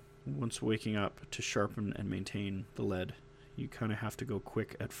 once waking up, to sharpen and maintain the lead. You kind of have to go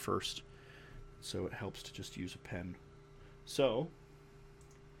quick at first, so it helps to just use a pen. So,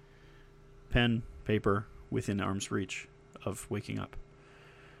 pen, paper, within arm's reach of waking up.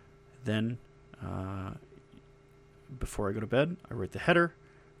 Then, before I go to bed, I write the header,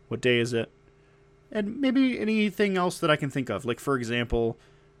 what day is it, and maybe anything else that I can think of. Like, for example,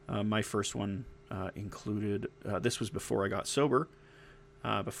 my first one included, this was before I got sober.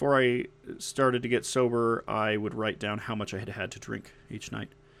 Before I started to get sober, I would write down how much I had had to drink each night.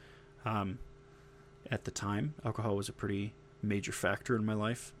 At the time, alcohol was a pretty major factor in my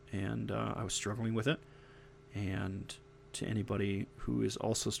life, and I was struggling with it. And to anybody who is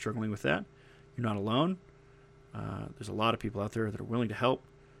also struggling with that, you're not alone. There's a lot of people out there that are willing to help.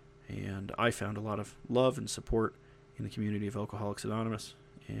 And I found a lot of love and support in the community of Alcoholics Anonymous.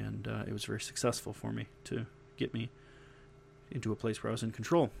 And it was very successful for me to get me into a place where I was in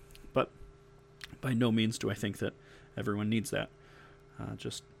control. But by no means do I think that everyone needs that.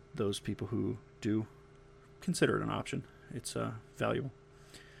 Just those people who do consider it an option. It's valuable.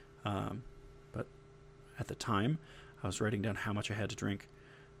 But at the time, I was writing down how much I had to drink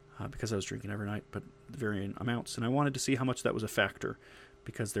because I was drinking every night, but varying amounts. And I wanted to see how much that was a factor,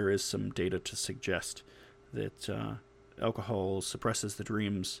 because there is some data to suggest that alcohol suppresses the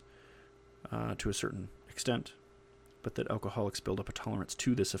dreams to a certain extent, but that alcoholics build up a tolerance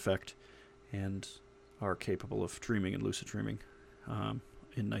to this effect and are capable of dreaming and lucid dreaming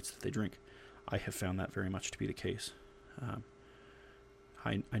in nights that they drink. I have found that very much to be the case.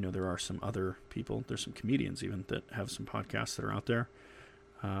 I know there are some other people, there's some comedians even, that have some podcasts that are out there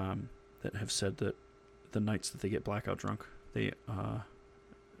that have said that the nights that they get blackout drunk, they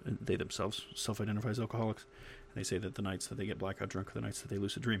themselves self-identify as alcoholics, and they say that the nights that they get blackout drunk are the nights that they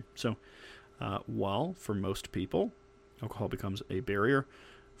lucid dream. So while for most people alcohol becomes a barrier,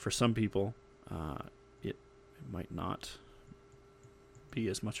 for some people it might not be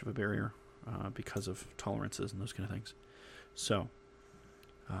as much of a barrier because of tolerances and those kind of things. So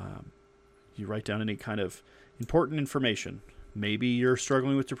you write down any kind of important information. Maybe you're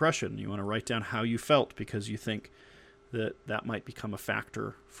struggling with depression. You want to write down how you felt because you think that might become a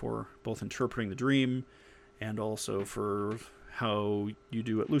factor for both interpreting the dream and also for how you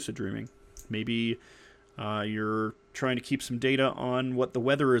do at lucid dreaming. Maybe you're trying to keep some data on what the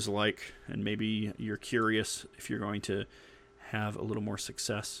weather is like, and maybe you're curious if you're going to have a little more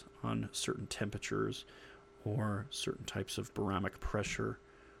success on certain temperatures or certain types of barometric pressure,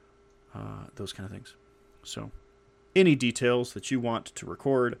 those kind of things. So any details that you want to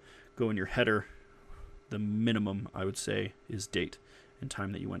record, go in your header. The minimum, I would say, is date and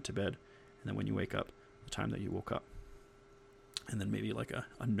time that you went to bed, and then when you wake up, the time that you woke up. And then maybe like a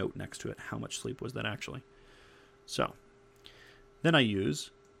note next to it, how much sleep was that actually. So then I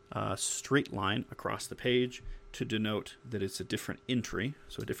use a straight line across the page to denote that it's a different entry,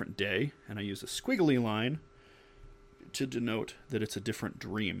 so a different day, and I use a squiggly line to denote that it's a different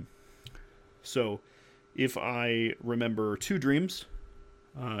dream. So if I remember 2 dreams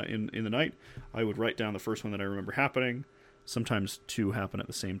in the night, I would write down the first one that I remember happening. Sometimes 2 happen at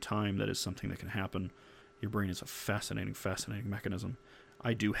the same time. That is something that can happen. Your brain is a fascinating mechanism.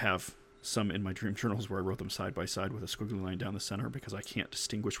 I do have some in my dream journals where I wrote them side by side with a squiggly line down the center because I can't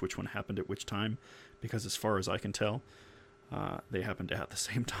distinguish which one happened at which time, because as far as I can tell, they happened at the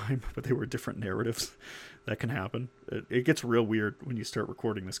same time, but they were different narratives. That can happen. It gets real weird when you start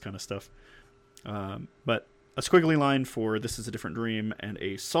recording this kind of stuff. But a squiggly line for this is a different dream, and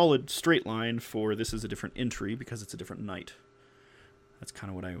a solid straight line for this is a different entry because it's a different night. That's kind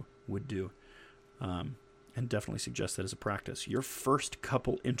of what I would do. And definitely suggest that as a practice. Your first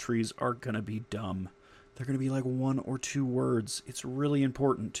couple entries are going to be dumb. They're going to be like 1 or 2 words. It's really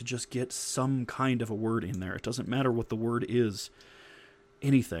important to just get some kind of a word in there. It doesn't matter what the word is.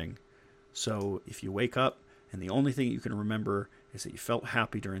 Anything. So if you wake up and the only thing you can remember is that you felt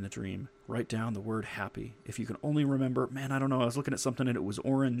happy during the dream, write down the word happy. If you can only remember, man, I don't know, I was looking at something and it was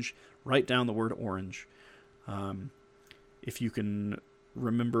orange, write down the word orange. If you can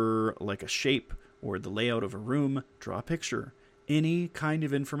remember like a shape or the layout of a room, draw a picture. Any kind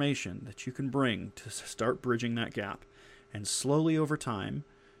of information that you can bring to start bridging that gap. And slowly over time,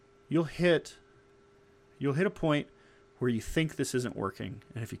 you'll hit a point where you think this isn't working.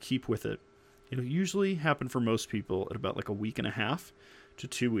 And if you keep with it, it'll usually happen for most people at about like a week and a half to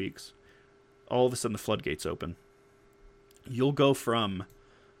 2 weeks. All of a sudden the floodgates open. You'll go from,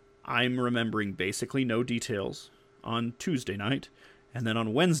 I'm remembering basically no details on Tuesday night, and then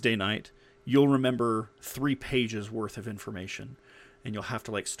on Wednesday night, you'll remember 3 pages worth of information. And you'll have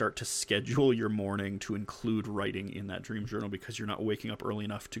to like start to schedule your morning to include writing in that dream journal because you're not waking up early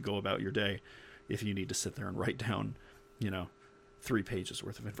enough to go about your day if you need to sit there and write down, 3 pages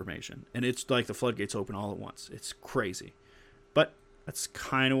worth of information. And it's like the floodgates open all at once. It's crazy. But that's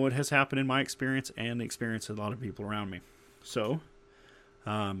kind of what has happened in my experience and the experience of a lot of people around me. So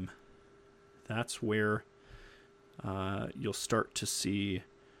that's where you'll start to see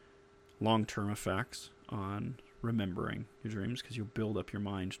long-term effects on remembering your dreams because you'll build up your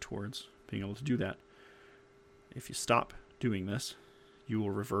mind towards being able to do that. If you stop doing this, you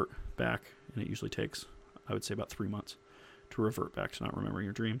will revert back, and it usually takes, I would say, about 3 months to revert back to not remembering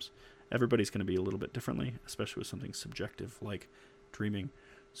your dreams. Everybody's going to be a little bit differently, especially with something subjective like dreaming.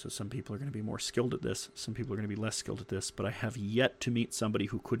 So some people are going to be more skilled at this, some people are going to be less skilled at this, but I have yet to meet somebody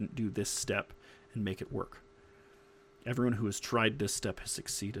who couldn't do this step and make it work. Everyone who has tried this step has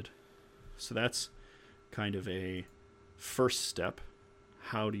succeeded. So that's kind of a first step.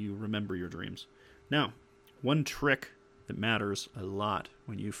 How do you remember your dreams? Now, one trick that matters a lot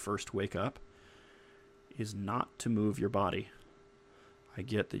when you first wake up is not to move your body. I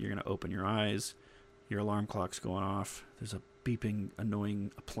get that you're going to open your eyes, your alarm clock's going off, there's a beeping,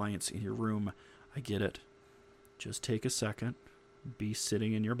 annoying appliance in your room. I get it. Just take a second, be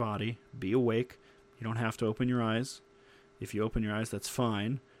sitting in your body, be awake. You don't have to open your eyes. If you open your eyes, that's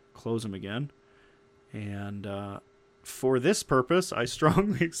fine. Close them again. And for this purpose, I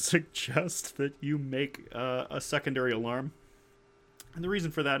strongly suggest that you make a secondary alarm. And the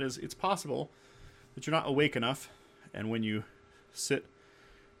reason for that is it's possible that you're not awake enough, and when you sit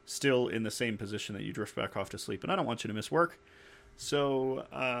still in the same position that you drift back off to sleep. And I don't want you to miss work. So,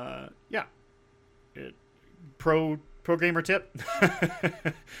 pro gamer tip,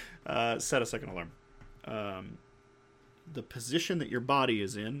 set a second alarm. The position that your body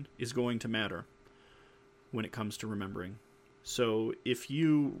is in is going to matter when it comes to remembering. So if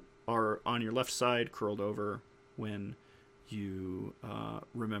you are on your left side curled over when you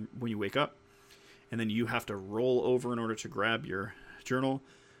when you wake up, and then you have to roll over in order to grab your journal,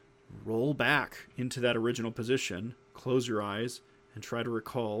 roll back into that original position, close your eyes, and try to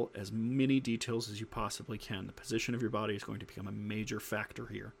recall as many details as you possibly can. The position of your body is going to become a major factor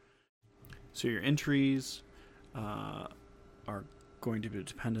here. So your entries are going to be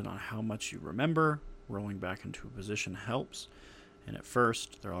dependent on how much you remember. Rolling back into a position helps. And at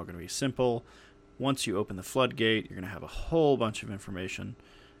first, they're all going to be simple. Once you open the floodgate, you're going to have a whole bunch of information,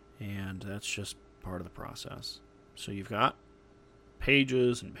 and that's just part of the process. So you've got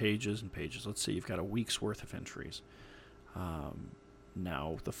pages and pages and pages. Let's say you've got a week's worth of entries.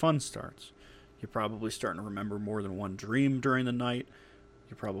 Now the fun starts. You're probably starting to remember more than one dream during the night.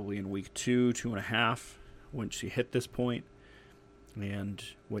 You're probably in week 2.5 once you hit this point. And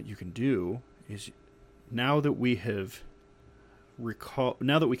what you can do is, now that we can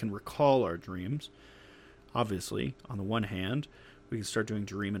recall our dreams, obviously, on the one hand, we can start doing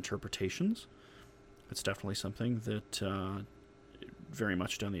dream interpretations. It's definitely something that very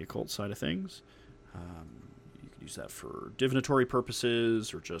much down the occult side of things. You could use that for divinatory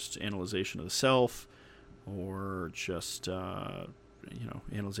purposes, or just analyzation of the self, or just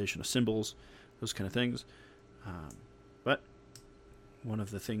analyzation of symbols, those kind of things. But one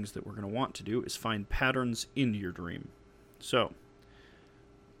of the things that we're going to want to do is find patterns in your dream. So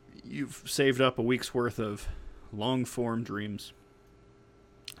you've saved up a week's worth of long-form dreams.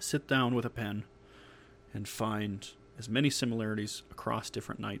 Sit down with a pen and find as many similarities across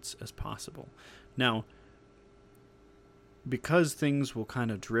different nights as possible. Now, because things will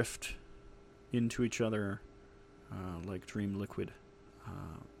kind of drift into each other like dream liquid,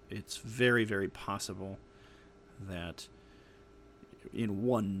 it's very, very possible that in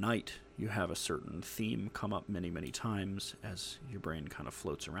one night you have a certain theme come up many, many times as your brain kind of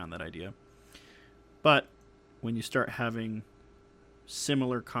floats around that idea. But when you start having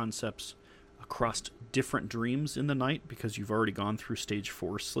similar concepts across different dreams in the night, because you've already gone through stage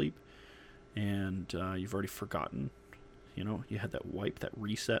 4 sleep and you've already forgotten, you had that wipe, that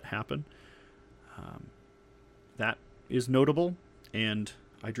reset happen, that is notable. And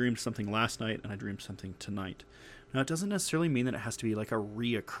I dreamed something last night and I dreamed something tonight. Now, it doesn't necessarily mean that it has to be like a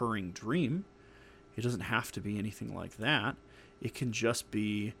reoccurring dream. It doesn't have to be anything like that. It can just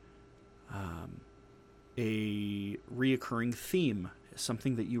be a reoccurring theme,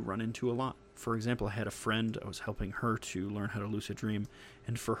 something that you run into a lot. For example, I had a friend, I was helping her to learn how to lucid dream,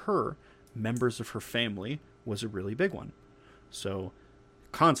 and for her, members of her family was a really big one. So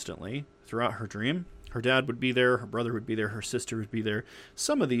constantly, throughout her dream, her dad would be there, her brother would be there, her sister would be there.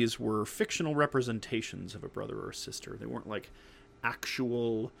 Some of these were fictional representations of a brother or a sister. They weren't like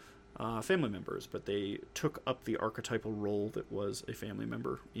actual family members, but they took up the archetypal role that was a family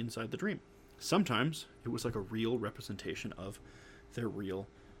member inside the dream. Sometimes it was like a real representation of their real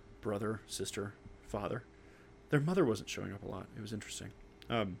brother, sister, father. Their mother wasn't showing up a lot. It was interesting.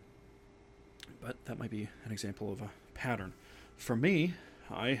 But that might be an example of a pattern. For me,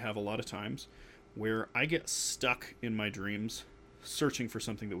 I have a lot of times where I get stuck in my dreams searching for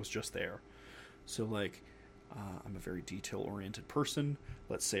something that was just there. So like, I'm a very detail-oriented person.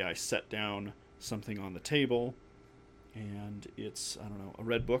 Let's say I set down something on the table and it's, a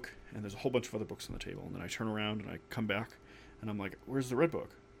red book, and there's a whole bunch of other books on the table. And then I turn around and I come back and I'm like, where's the red book?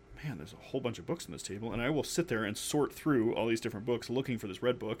 Man, there's a whole bunch of books on this table. And I will sit there and sort through all these different books looking for this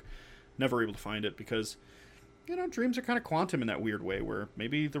red book, never able to find it because dreams are kind of quantum in that weird way where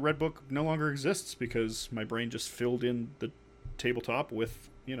maybe the red book no longer exists because my brain just filled in the tabletop with,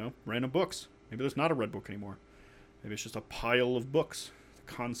 random books. Maybe there's not a red book anymore. Maybe it's just a pile of books.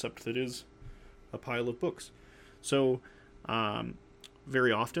 The concept that is a pile of books. So,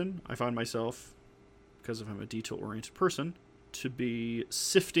 very often I find myself, because I'm a detail-oriented person, to be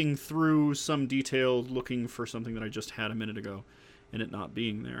sifting through some detail looking for something that I just had a minute ago and it not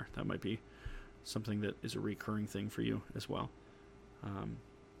being there. That might be something that is a recurring thing for you as well.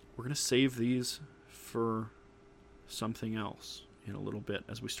 We're going to save these for something else in a little bit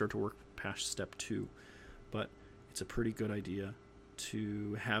as we start to work past step 2. But it's a pretty good idea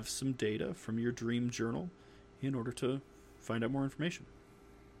to have some data from your dream journal in order to find out more information.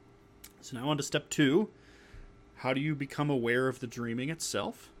 So now on to step 2. How do you become aware of the dreaming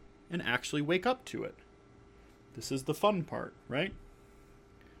itself and actually wake up to it? This is the fun part, right?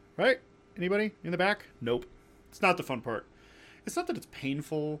 Right? Anybody in the back? Nope. It's not the fun part. It's not that it's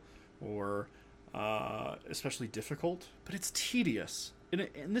painful or especially difficult, but it's tedious.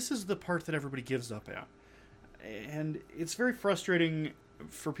 And this is the part that everybody gives up at. And it's very frustrating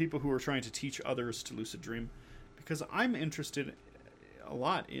for people who are trying to teach others to lucid dream, because I'm interested a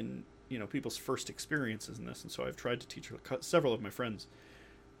lot in, people's first experiences in this. And so I've tried to teach several of my friends.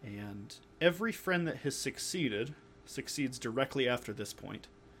 And every friend that has succeeds directly after this point.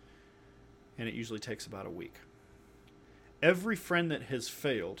 And it usually takes about a week. Every friend that has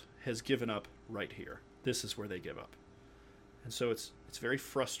failed has given up right here. This is where they give up. And so it's very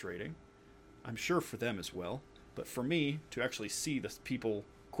frustrating. I'm sure for them as well. But for me, to actually see the people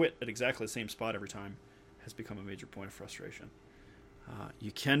quit at exactly the same spot every time has become a major point of frustration.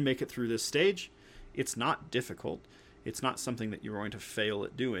 You can make it through this stage. It's not difficult. It's not something that you're going to fail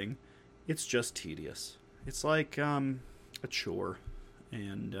at doing. It's just tedious. It's like a chore.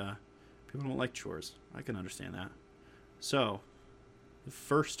 And people don't like chores. I can understand that. So,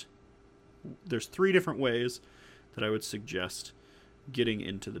 there's 3 different ways that I would suggest getting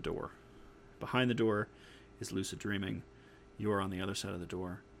into the door. Behind the door is lucid dreaming. You're on the other side of the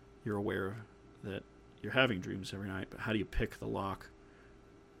door. You're aware that you're having dreams every night, but how do you pick the lock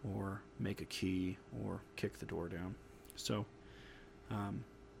or make a key or kick the door down? So,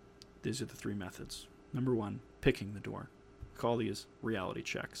 these are the 3 methods. Number 1, picking the door. Call these reality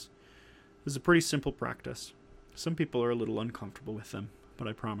checks. This is a pretty simple practice. Some people are a little uncomfortable with them, but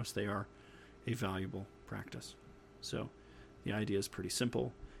I promise they are a valuable practice. So the idea is pretty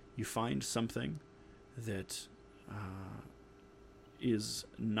simple. You find something that is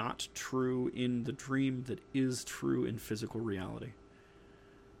not true in the dream that is true in physical reality.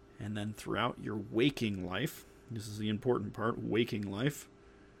 And then throughout your waking life, this is the important part, waking life,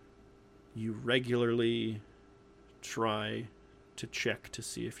 you regularly try to check to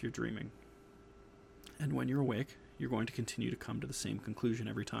see if you're dreaming. And when you're awake, you're going to continue to come to the same conclusion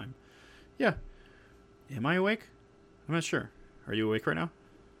every time. Yeah. Am I awake? I'm not sure. Are you awake right now?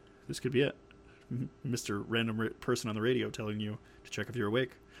 This could be it. Mr. Random person on the radio telling you to check if you're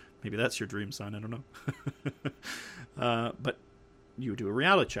awake. Maybe that's your dream sign. I don't know. But you do a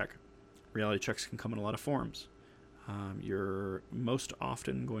reality check. Reality checks can come in a lot of forms. You're most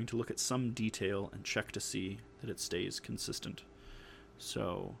often going to look at some detail and check to see that it stays consistent.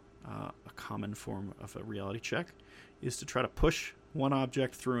 So a common form of a reality check is to try to push one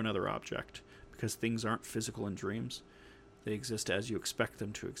object through another object, because things aren't physical in dreams. They exist as you expect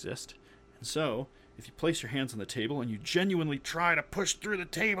them to exist. And so, if you place your hands on the table and you genuinely try to push through the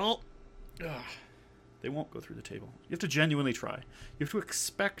table, they won't go through the table. You have to genuinely try. You have to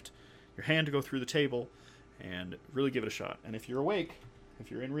expect your hand to go through the table and really give it a shot. And if you're awake, if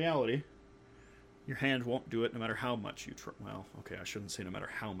you're in reality, your hand won't do it no matter how much you try. Well, okay, I shouldn't say no matter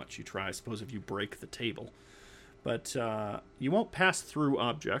how much you try. I suppose if you break the table. But you won't pass through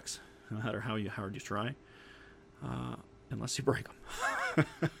objects, no matter how hard you try, unless you break them.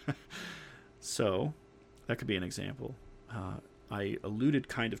 So, that could be an example. I alluded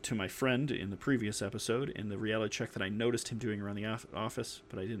kind of to my friend in the previous episode in the reality check that I noticed him doing around the office,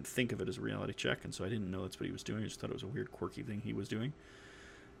 but I didn't think of it as a reality check, and so I didn't know that's what he was doing. I just thought it was a weird, quirky thing he was doing.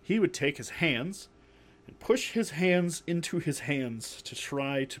 He would take his hands and push his hands into his hands to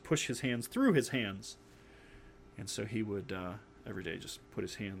try to push his hands through his hands. And so he would every day just put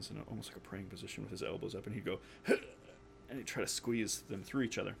his hands in almost like a praying position with his elbows up, and he'd go, and he'd try to squeeze them through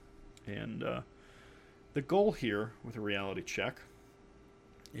each other. And the goal here with a reality check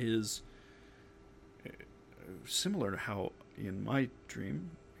is similar to how in my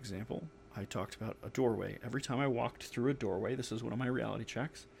dream example I talked about a doorway. Every time I walked through a doorway, this is one of my reality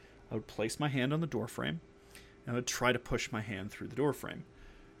checks, I would place my hand on the door frame and I would try to push my hand through the door frame.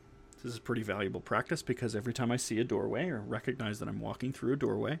 This is a pretty valuable practice because every time I see a doorway or recognize that I'm walking through a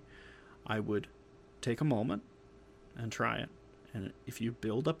doorway, I would take a moment and try it. And if you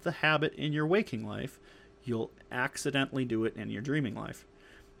build up the habit in your waking life, you'll accidentally do it in your dreaming life.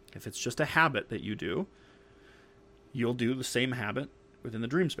 If it's just a habit that you do, you'll do the same habit within the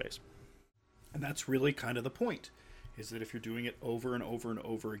dream space. And that's really kind of the point, is that if you're doing it over and over and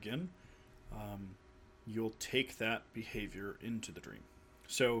over again, you'll take that behavior into the dream.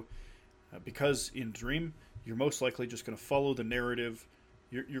 So, because in dream, you're most likely just going to follow the narrative.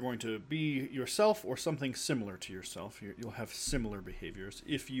 You're going to be yourself or something similar to yourself. You'll have similar behaviors.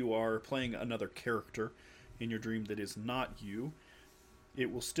 If you are playing another character in your dream that is not you,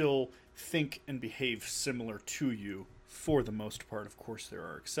 it will still think and behave similar to you for the most part. Of course, there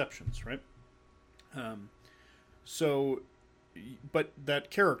are exceptions, right? But that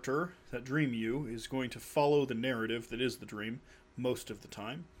character, that dream you, is going to follow the narrative that is the dream most of the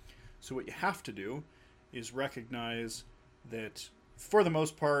time. So what you have to do is recognize that, for the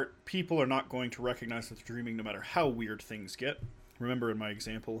most part, people are not going to recognize that they're dreaming no matter how weird things get. Remember in my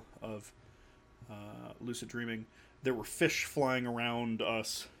example of lucid dreaming, there were fish flying around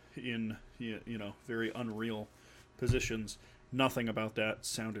us in, very unreal positions. Nothing about that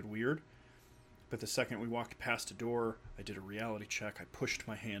sounded weird. But the second we walked past a door, I did a reality check. I pushed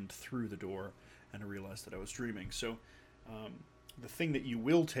my hand through the door, and I realized that I was dreaming. So the thing that you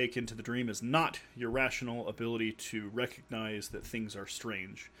will take into the dream is not your rational ability to recognize that things are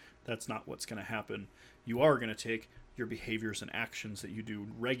strange. That's not what's going to happen. You are going to take your behaviors and actions that you do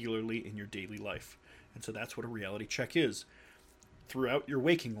regularly in your daily life. And so that's what a reality check is. Throughout your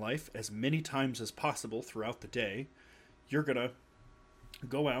waking life, as many times as possible throughout the day, you're going to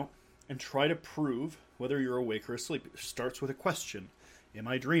go out and try to prove whether you're awake or asleep. It starts with a question. Am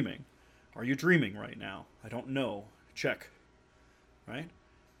I dreaming? Are you dreaming right now? I don't know. Check. Right?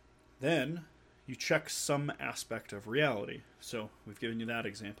 Then you check some aspect of reality. So we've given you that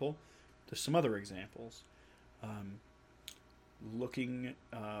example. There's some other examples. Looking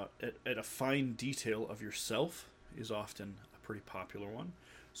at a fine detail of yourself is often a pretty popular one.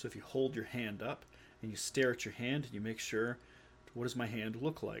 So if you hold your hand up and you stare at your hand and you make sure, what does my hand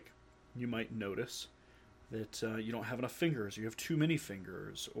look like? You might notice that you don't have enough fingers, you have too many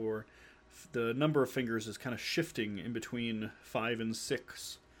fingers, or the number of fingers is kind of shifting in between 5 and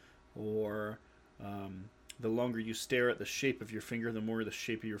 6, or the longer you stare at the shape of your finger, the more the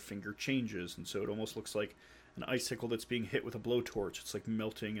shape of your finger changes, and so it almost looks like an icicle that's being hit with a blowtorch. It's like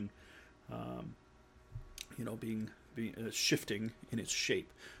melting and being shifting in its shape.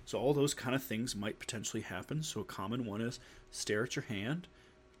 So all those kind of things might potentially happen. So a common one is stare at your hand,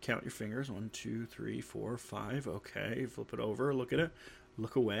 count your fingers, 1, 2, 3, 4, 5. Okay, flip it over, look at it,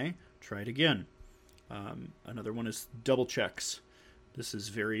 look away, try it again. Another one is double checks. This is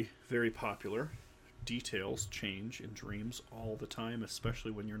very, very popular. Details change in dreams all the time,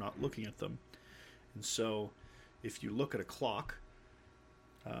 especially when you're not looking at them. And so if you look at a clock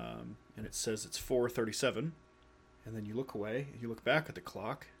and it says it's 4:37, and then you look away, you look back at the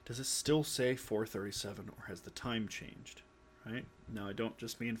clock, does it still say 4:37, or has the time changed? Right? Now, I don't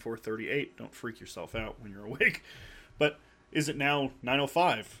just mean 4:38. Don't freak yourself out when you're awake. But is it now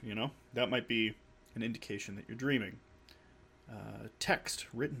 9:05? That might be an indication that you're dreaming. Text,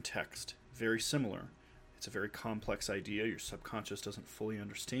 written text, very similar. It's a very complex idea. Your subconscious doesn't fully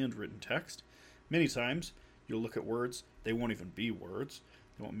understand written text. Many times, you'll look at words, they won't even be words.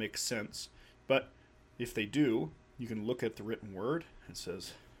 They won't make sense. But if they do, you can look at the written word. It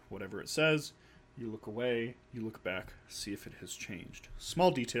says whatever it says. You look away, you look back, see if it has changed.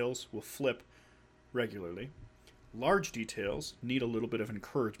 Small details will flip regularly. Large details need a little bit of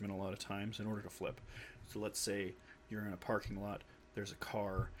encouragement a lot of times in order to flip. So let's say you're in a parking lot, there's a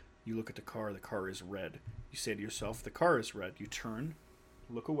car, you look at the car is red. You say to yourself, the car is red. You turn,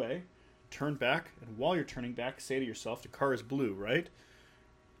 look away, turn back, and while you're turning back, say to yourself, the car is blue, right?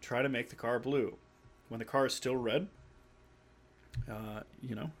 Try to make the car blue. When the car is still red,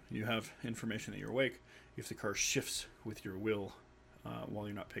 you have information that you're awake. If the car shifts with your will while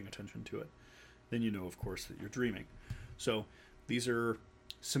you're not paying attention to it, then you know, of course, that you're dreaming. So these are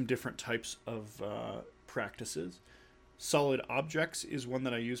some different types of practices. Solid objects is one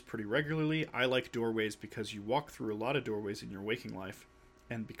that I use pretty regularly. I like doorways because you walk through a lot of doorways in your waking life,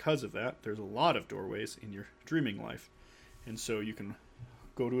 and because of that, there's a lot of doorways in your dreaming life. And so you can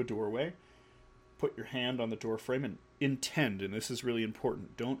go to a doorway, put your hand on the door frame, and intend, and this is really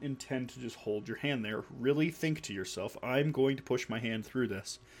important, don't intend to just hold your hand there. Really think to yourself, I'm going to push my hand through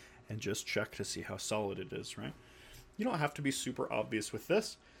this, and just check to see how solid it is, right? You don't have to be super obvious with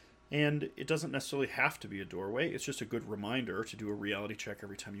this, and it doesn't necessarily have to be a doorway. It's just a good reminder to do a reality check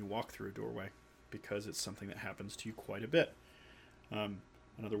every time you walk through a doorway, because it's something that happens to you quite a bit.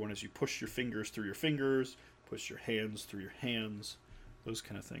 Another one is you push your fingers through your fingers, push your hands through your hands, those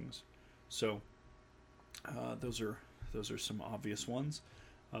kind of things. So those are some obvious ones.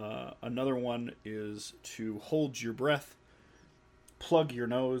 Another one is to hold your breath, plug your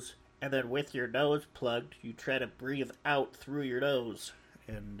nose, and then with your nose plugged, you try to breathe out through your nose.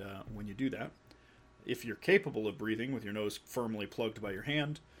 And when you do that, if you're capable of breathing with your nose firmly plugged by your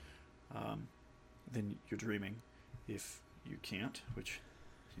hand, then you're dreaming. If you can't, which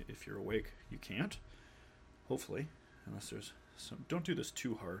if you're awake, you can't, hopefully, unless there's some... Don't do this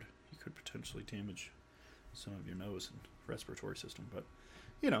too hard. You could potentially damage some of your nose and respiratory system, but,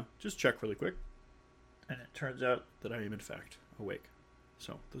 just check really quick. And it turns out that I am, in fact, awake.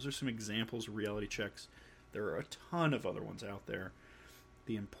 So those are some examples of reality checks. There are a ton of other ones out there.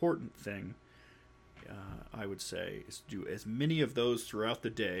 The important thing, I would say, is to do as many of those throughout the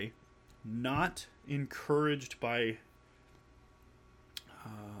day not encouraged by,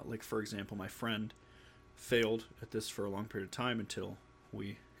 like, for example, my friend failed at this for a long period of time until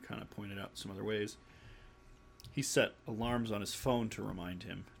we kind of pointed out some other ways. He set alarms on his phone to remind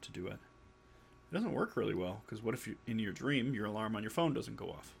him to do it. It doesn't work really well, because what if you, in your dream, your alarm on your phone doesn't go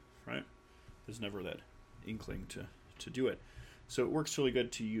off, right? There's never that inkling to do it. So it works really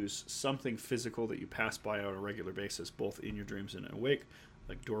good to use something physical that you pass by on a regular basis, both in your dreams and awake,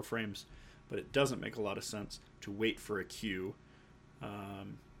 like door frames. But it doesn't make a lot of sense to wait for a cue,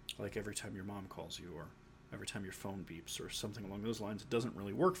 like every time your mom calls you or every time your phone beeps or something along those lines. It doesn't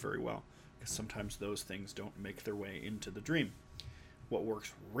really work very well, because sometimes those things don't make their way into the dream. What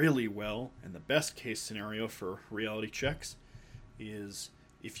works really well, and the best case scenario for reality checks, is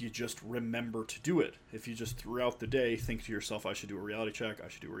if you just remember to do it. If you just throughout the day think to yourself, I should do a reality check, I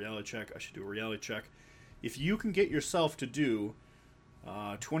should do a reality check, I should do a reality check. If you can get yourself to do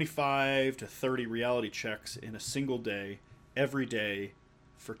 25 to 30 reality checks in a single day, every day,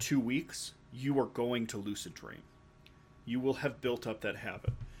 for 2 weeks, you are going to lucid dream. You will have built up that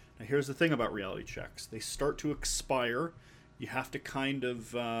habit. Now here's the thing about reality checks. They start to expire. You have to kind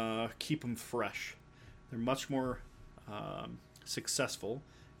of keep them fresh. They're much more successful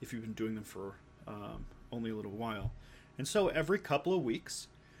if you've been doing them for only a little while. And so every couple of weeks,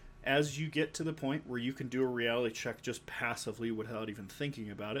 as you get to the point where you can do a reality check just passively without even thinking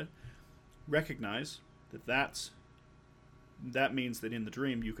about it, recognize that that means that in the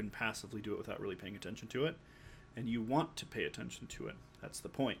dream you can passively do it without really paying attention to it, and you want to pay attention to it. That's the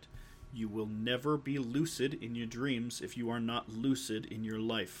point. You will never be lucid in your dreams if you are not lucid in your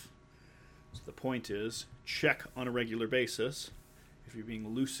life. So the point is, check on a regular basis if you're being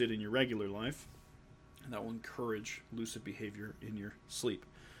lucid in your regular life, and that will encourage lucid behavior in your sleep.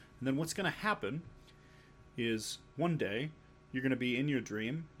 And then what's going to happen is one day you're going to be in your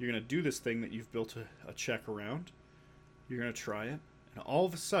dream, you're going to do this thing that you've built a check around, you're going to try it, and all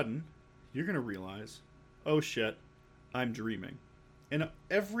of a sudden you're going to realize, oh shit, I'm dreaming. And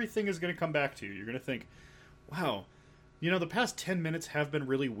everything is going to come back to you. You're going to think, wow, the past 10 minutes have been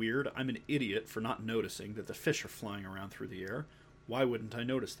really weird. I'm an idiot for not noticing that the fish are flying around through the air. Why wouldn't I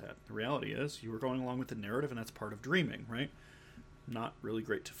notice that? The reality is you were going along with the narrative, and that's part of dreaming, right? Not really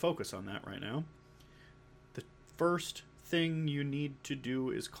great to focus on that right now. The first thing you need to do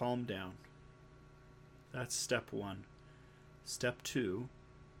is calm down. That's step one. Step two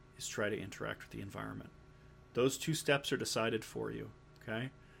is try to interact with the environment. Those two steps are decided for you, okay?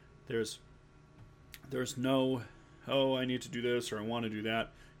 There's no, oh, I need to do this or I want to do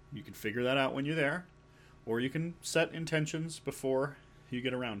that. You can figure that out when you're there, or you can set intentions before you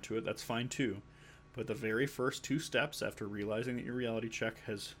get around to it. That's fine too. But the very first two steps after realizing that your reality check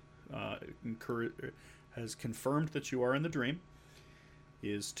has confirmed that you are in the dream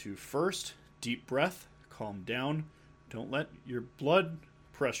is to first, deep breath, calm down. Don't let your blood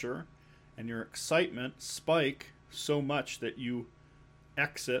pressure and your excitement spike so much that you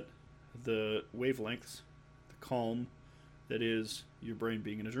exit the wavelengths, the calm that is your brain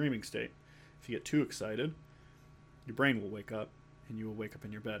being in a dreaming state. If you get too excited, your brain will wake up and you will wake up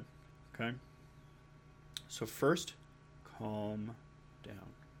in your bed. Okay? So first, calm down.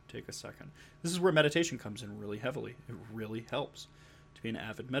 Take a second. This is where meditation comes in really heavily. It really helps to be an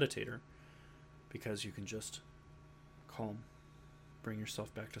avid meditator, because you can just calm, bring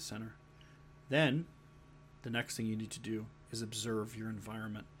yourself back to center. Then, the next thing you need to do is observe your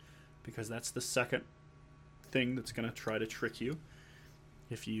environment, because that's the second thing that's going to try to trick you.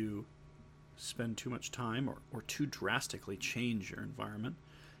 If you spend too much time or too drastically change your environment,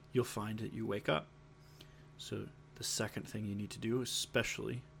 you'll find that you wake up. So the second thing you need to do,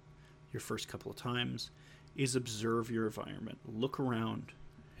 especially your first couple of times, is observe your environment. Look around.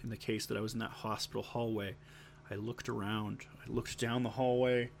 In the case that I was in that hospital hallway, I looked around. I looked down the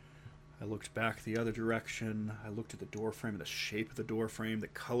hallway. I looked back the other direction. I looked at the door frame, the shape of the door frame, the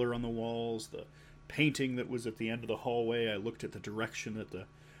color on the walls, the painting that was at the end of the hallway. I looked at the direction that the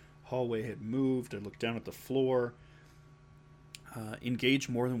hallway had moved. I looked down at the floor. Engage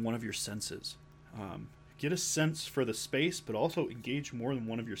more than one of your senses. Get a sense for the space, but also engage more than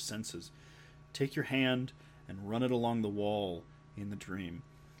one of your senses. Take your hand and run it along the wall in the dream.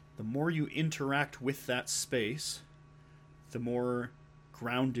 The more you interact with that space, the more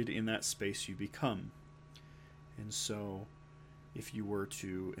grounded in that space you become. And so, if you were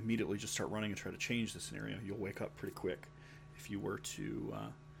to immediately just start running and try to change the scenario, you'll wake up pretty quick. If you were to,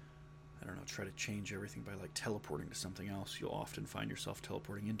 try to change everything by like teleporting to something else, you'll often find yourself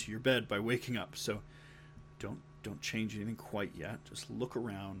teleporting into your bed by waking up. So don't change anything quite yet. Just look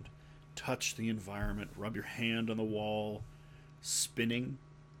around, touch the environment, rub your hand on the wall. Spinning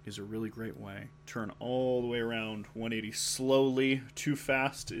is a really great way. Turn all the way around 180 slowly. Too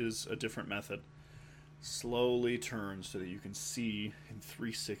fast is a different method. Slowly turn so that you can see in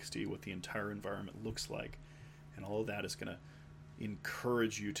 360 what the entire environment looks like. And all of that is going to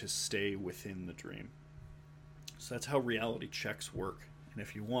encourage you to stay within the dream. So that's how reality checks work. And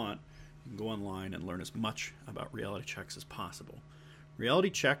if you want, you can go online and learn as much about reality checks as possible.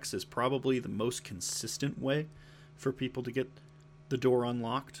 Reality checks is probably the most consistent way for people to get the door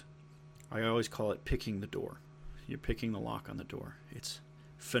unlocked. I always call it picking the door. You're picking the lock on the door. It's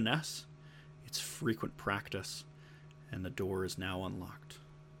finesse, it's frequent practice, and the door is now unlocked.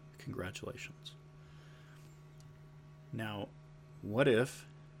 Congratulations. Now, what if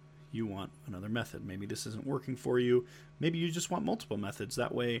you want another method? Maybe this isn't working for you. Maybe you just want multiple methods.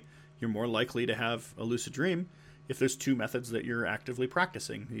 That way, you're more likely to have a lucid dream if there's two methods that you're actively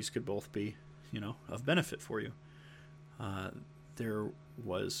practicing. These could both be, of benefit for you. There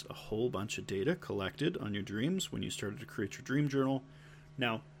was a whole bunch of data collected on your dreams when you started to create your dream journal.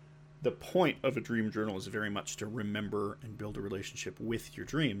 Now, the point of a dream journal is very much to remember and build a relationship with your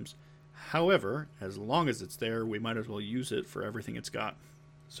dreams. However, as long as it's there, we might as well use it for everything it's got.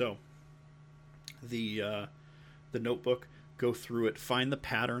 So, the notebook, go through it, find the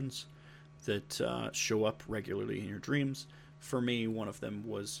patterns that show up regularly in your dreams. For me, one of them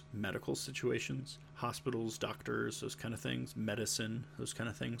was medical situations, hospitals, doctors, those kind of things, medicine, those kind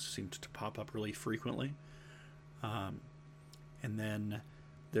of things seemed to pop up really frequently. And then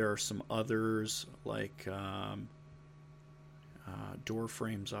there are some others like door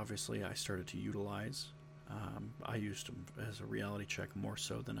frames, obviously, I started to utilize. I used them as a reality check more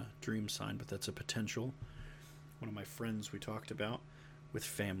so than a dream sign, but that's a potential. One of my friends we talked about with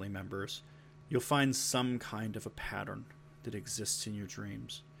family members, you'll find some kind of a pattern that exists in your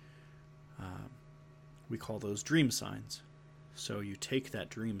dreams. We call those dream signs. So you take that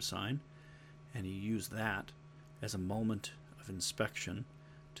dream sign and you use that as a moment of inspection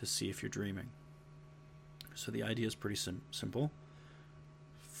to see if you're dreaming. So the idea is pretty simple.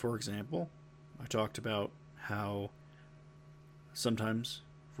 For example, I talked about how sometimes,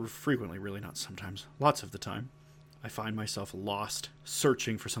 frequently, really not sometimes, lots of the time, I find myself lost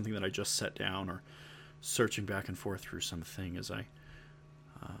searching for something that I just set down, or searching back and forth through something as I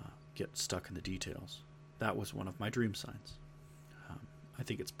get stuck in the details. That was one of my dream signs. I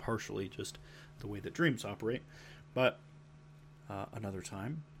think it's partially just the way that dreams operate, but another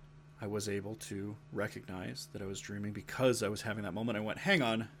time I was able to recognize that I was dreaming because I was having that moment. I went, hang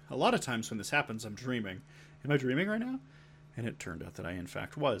on, a lot of times when this happens, I'm dreaming. Am I dreaming right now? And it turned out that I, in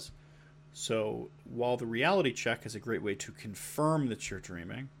fact, was. So while the reality check is a great way to confirm that you're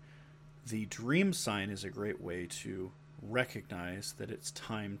dreaming, the dream sign is a great way to recognize that it's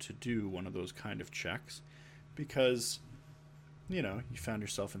time to do one of those kind of checks because, you found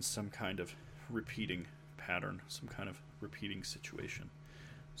yourself in some kind of repeating pattern, some kind of repeating situation.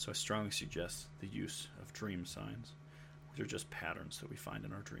 So I strongly suggest the use of dream signs, which are just patterns that we find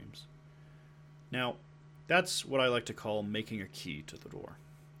in our dreams. Now, that's what I like to call making a key to the door.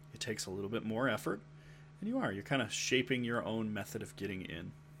 It takes a little bit more effort, and you're kind of shaping your own method of getting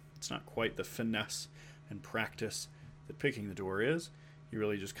in. It's not quite the finesse and practice that picking the door is. You're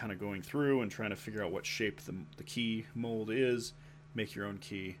really just kind of going through and trying to figure out what shape the key mold is, make your own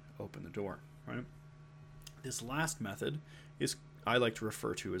key, open the door, right? This last method is I like to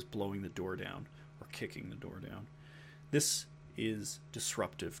refer to as blowing the door down or kicking the door down. This is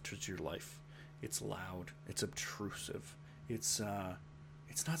disruptive to your life. It's loud. It's obtrusive. It's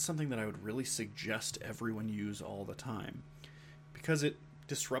not something that I would really suggest everyone use all the time because it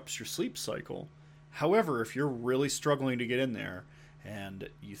disrupts your sleep cycle. However, if you're really struggling to get in there and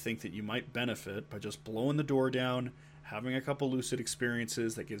you think that you might benefit by just blowing the door down, having a couple lucid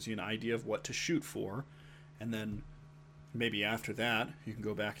experiences that gives you an idea of what to shoot for, and then maybe after that you can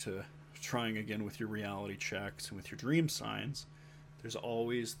go back to trying again with your reality checks and with your dream signs, there's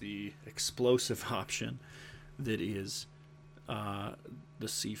always the explosive option that is the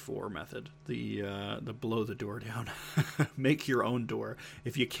C4 method, the blow the door down. Make your own door.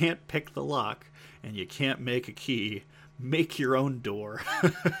 If you can't pick the lock and you can't make a key, make your own door.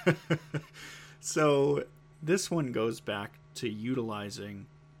 So this one goes back to utilizing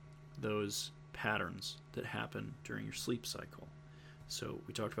those patterns that happen during your sleep cycle. So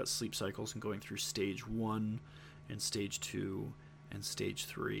we talked about sleep cycles and going through stage 1 and stage 2 and stage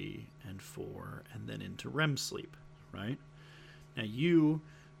 3 and 4 and then into REM sleep, right? Now you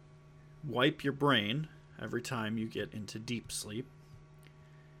wipe your brain every time you get into deep sleep,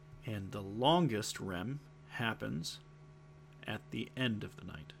 and the longest REM happens at the end of the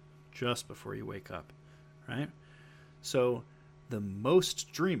night, just before you wake up, right? So the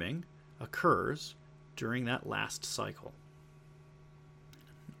most dreaming occurs during that last cycle.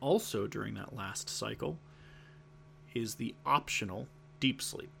 Also during that last cycle is the optional deep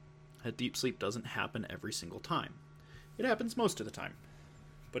sleep. That deep sleep doesn't happen every single time. It happens most of the time,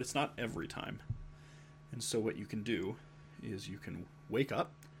 but it's not every time. And so what you can do is you can wake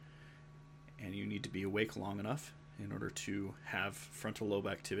up, and you need to be awake long enough in order to have frontal lobe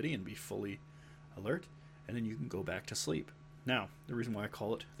activity and be fully alert, and then you can go back to sleep. Now, the reason why I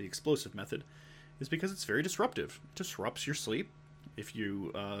call it the explosive method is because it's very disruptive. It disrupts your sleep. If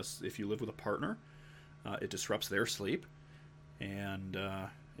you live with a partner, it disrupts their sleep, and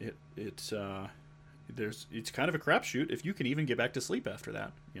it's kind of a crapshoot if you can even get back to sleep after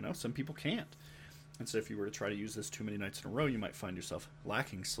that. Some people can't, and so if you were to try to use this too many nights in a row, you might find yourself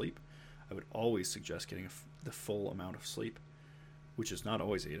lacking sleep. I would always suggest getting the full amount of sleep, which is not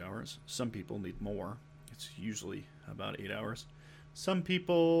always 8 hours. Some people need more. It's usually about 8 hours. Some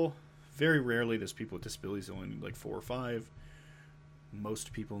people, very rarely, there's people with disabilities that only need like 4 or 5.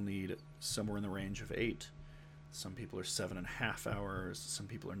 Most people need somewhere in the range of 8. Some people are 7.5 hours. Some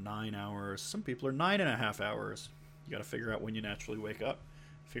people are 9 hours. Some people are 9.5 hours. You got to figure out when you naturally wake up,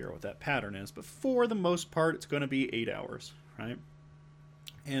 figure out what that pattern is. But for the most part, it's going to be 8 hours, right?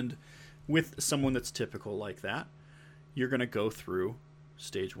 And with someone that's typical like that, you're going to go through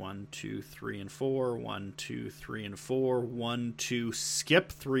stage 1, 2, 3, and 4, 1, 2, 3, and 4, 1, 2,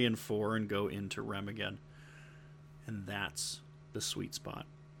 skip 3 and 4, and go into REM again. And that's the sweet spot.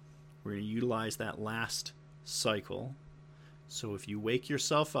 We're going to utilize that last cycle. So if you wake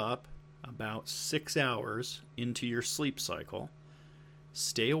yourself up about 6 hours into your sleep cycle,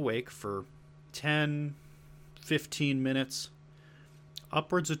 stay awake for 10, 15 minutes,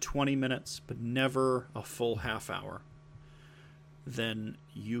 upwards of 20 minutes, but never a full half hour. Then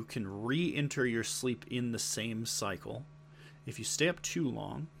you can re-enter your sleep in the same cycle. If you stay up too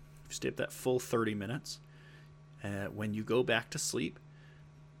long, if you stay up that full 30 minutes, when you go back to sleep,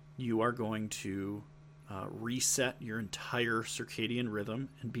 you are going to reset your entire circadian rhythm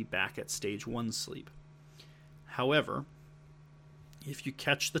and be back at stage 1 sleep. However, if you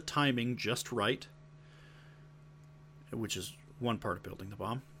catch the timing just right, which is one part of building the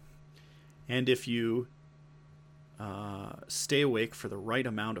bomb, and if you stay awake for the right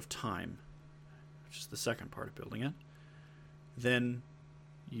amount of time, which is the second part of building it, then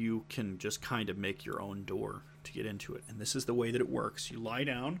you can just kind of make your own door to get into it. And this is the way that it works. You lie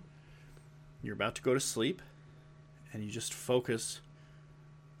down, you're about to go to sleep, and you just focus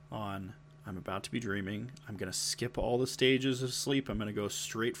on, I'm about to be dreaming. I'm going to skip all the stages of sleep. I'm going to go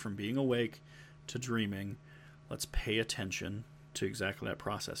straight from being awake to dreaming. Let's pay attention to exactly that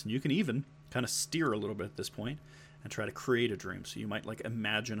process. And you can even kind of steer a little bit at this point and try to create a dream. So you might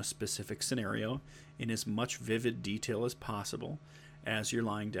imagine a specific scenario in as much vivid detail as possible as you're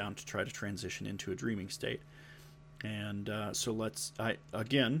lying down to try to transition into a dreaming state. And so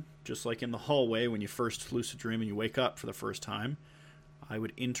again, just like in the hallway when you first lucid dream and you wake up for the first time, I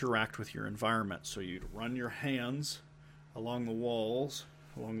would interact with your environment. So you'd run your hands along the walls,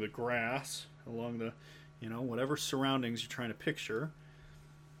 along the grass, along the, whatever surroundings you're trying to picture.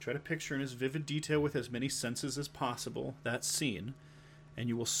 Try to picture in as vivid detail with as many senses as possible that scene, and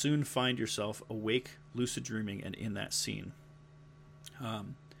you will soon find yourself awake, lucid dreaming, and in that scene.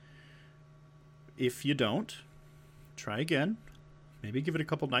 If you don't, try again. Maybe give it a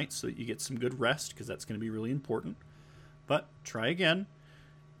couple nights so that you get some good rest, because that's going to be really important. But try again.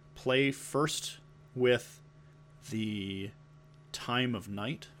 Play first with the time of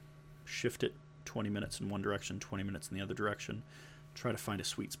night. Shift it 20 minutes in one direction, 20 minutes in the other direction. Try to find a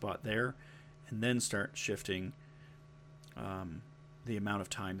sweet spot there, and then start shifting the amount of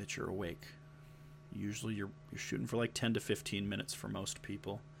time that you're awake. Usually you're shooting for like 10 to 15 minutes for most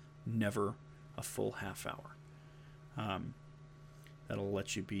people, never a full half hour. That'll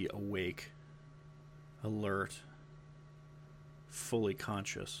let you be awake, alert, fully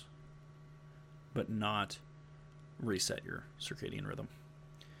conscious, but not reset your circadian rhythm.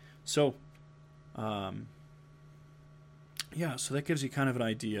 So, so that gives you kind of an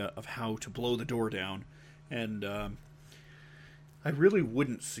idea of how to blow the door down. And I really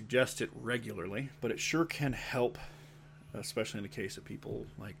wouldn't suggest it regularly, but it sure can help, especially in the case of people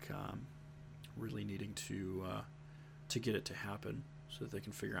really needing to get it to happen so that they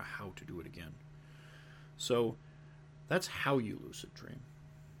can figure out how to do it again. So that's how you lucid dream.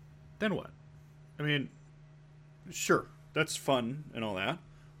 Then what? I mean, sure, that's fun and all that.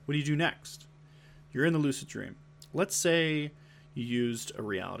 What do you do next? You're in the lucid dream. Let's say you used a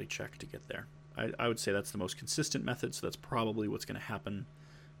reality check to get there. I would say that's the most consistent method, so that's probably what's going to happen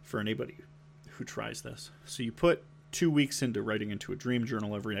for anybody who tries this. So you put 2 weeks into writing into a dream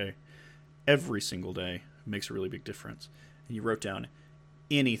journal every day, every single day, makes a really big difference. And you wrote down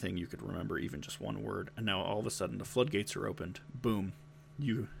anything you could remember, even just one word, and now all of a sudden the floodgates are opened. Boom,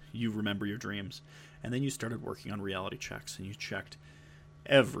 you remember your dreams. And then you started working on reality checks, and you checked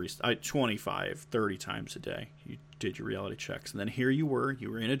 25, 30 times a day. You did your reality checks, and then here you were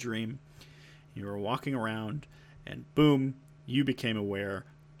in a dream, you were walking around, and boom, you became aware,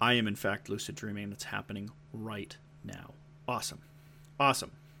 I am in fact lucid dreaming. It's happening right now. Awesome.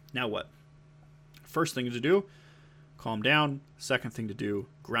 Now what? First thing to do, calm down. Second thing to do,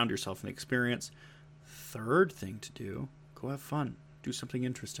 ground yourself in the experience. Third thing to do, go have fun. Do something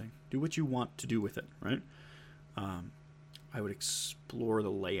interesting. Do what you want to do with it, right? I would explore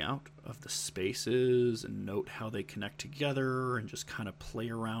the layout of the spaces and note how they connect together and just kind of play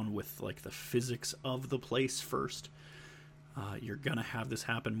around with like the physics of the place first. You're going to have this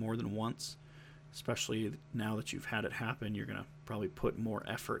happen more than once, especially now that you've had it happen. You're going to probably put more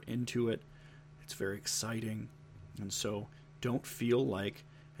effort into it. It's very exciting. And so don't feel like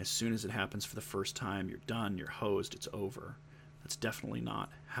as soon as it happens for the first time, you're done, you're hosed, it's over. That's definitely not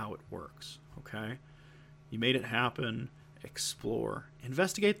how it works, okay? You made it happen. Explore.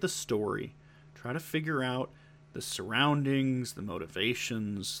 Investigate the story. Try to figure out the surroundings, the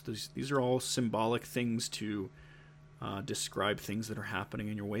motivations. These are all symbolic things to describe things that are happening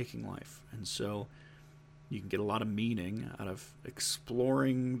in your waking life. And so you can get a lot of meaning out of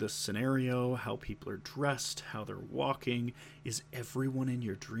exploring the scenario, how people are dressed, how they're walking. Is everyone in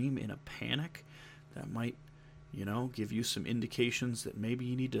your dream in a panic? That might, give you some indications that maybe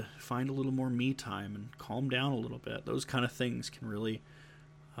you need to find a little more me time and calm down a little bit. Those kind of things can really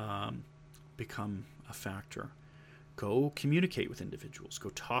become a factor. Go communicate with individuals. Go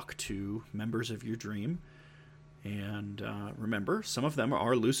talk to members of your dream. And remember, some of them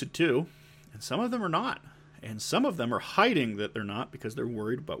are lucid too, and some of them are not. And some of them are hiding that they're not because they're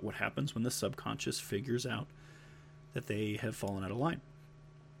worried about what happens when the subconscious figures out that they have fallen out of line.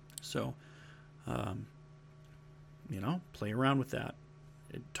 So, play around with that.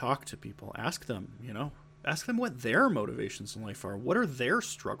 Talk to people. Ask them, ask them what their motivations in life are. What are their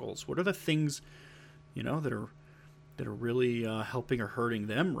struggles? What are the things, that are really helping or hurting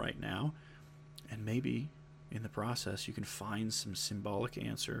them right now? And maybe in the process, you can find some symbolic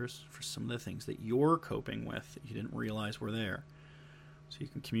answers for some of the things that you're coping with that you didn't realize were there. So you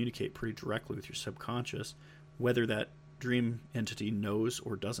can communicate pretty directly with your subconscious, whether that dream entity knows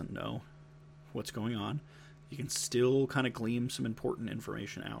or doesn't know what's going on. You can still kind of glean some important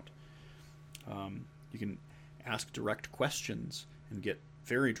information out. You can ask direct questions and get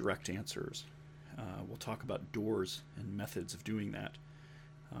very direct answers. We'll talk about doors and methods of doing that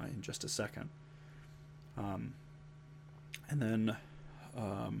in just a second. And then,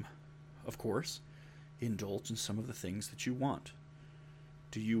 of course, indulge in some of the things that you want.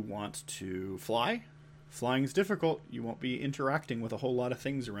 Do you want to fly? Flying is difficult. You won't be interacting with a whole lot of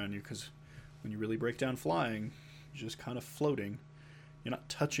things around you because when you really break down flying, you're just kind of floating. You're not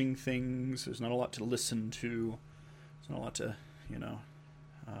touching things. There's not a lot to listen to. There's not a lot to,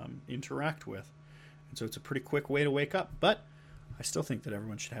 interact with. And so it's a pretty quick way to wake up. But I still think that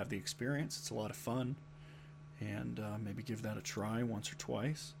everyone should have the experience. It's a lot of fun. And maybe give that a try once or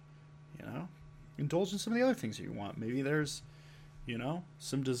twice. Indulge in some of the other things that you want. Maybe there's,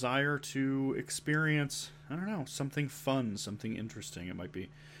 some desire to experience, something fun, something interesting. It might be.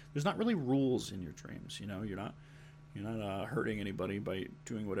 There's not really rules in your dreams. You're not hurting anybody by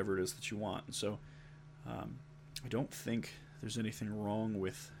doing whatever it is that you want. And so I don't think there's anything wrong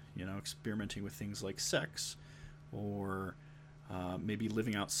with, experimenting with things like sex or maybe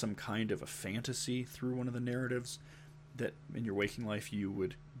living out some kind of a fantasy through one of the narratives that in your waking life you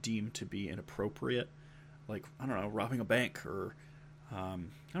would deem to be inappropriate, like, robbing a bank or,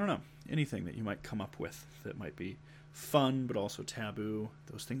 anything that you might come up with that might be fun but also taboo.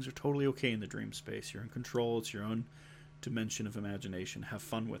 Those things are totally okay in the dream space. You're in control. It's your own dimension of imagination. Have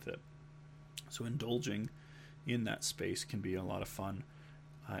fun with it. So indulging in that space can be a lot of fun.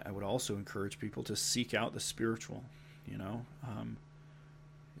 I would also encourage people to seek out the spiritual. You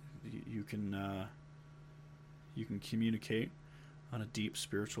can communicate on a deep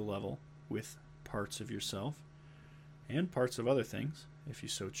spiritual level with parts of yourself and parts of other things if you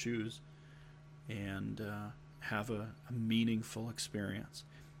so choose, and have a meaningful experience.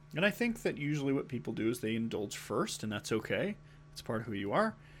 And I think that usually what people do is they indulge first, and that's okay. It's part of who you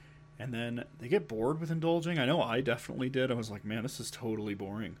are. And then they get bored with indulging. I know I definitely did. I was like, man, this is totally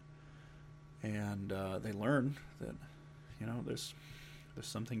boring. And they learn that, there's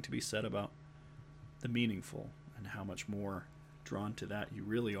something to be said about the meaningful and how much more drawn to that you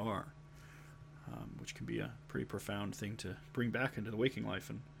really are. which can be a pretty profound thing to bring back into the waking life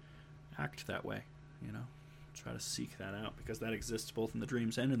and act that way, try to seek that out, because that exists both in the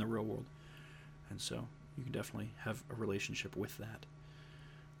dreams and in the real world. And so you can definitely have a relationship with that.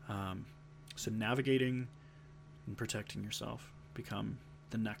 So navigating and protecting yourself become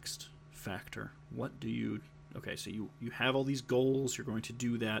the next factor. Okay, so you have all these goals, you're going to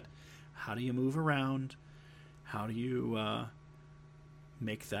do that. How do you move around? How do you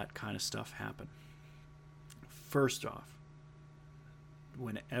make that kind of stuff happen? First off,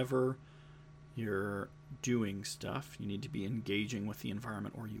 whenever you're doing stuff, you need to be engaging with the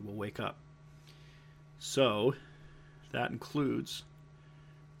environment or you will wake up. So that includes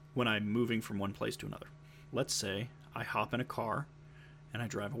when I'm moving from one place to another. Let's say I hop in a car and I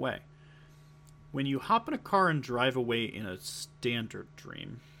drive away. When you hop in a car and drive away in a standard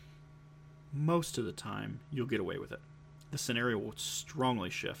dream, most of the time you'll get away with it. The scenario will strongly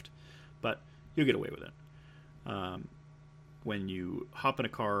shift, but you'll get away with it. When you hop in a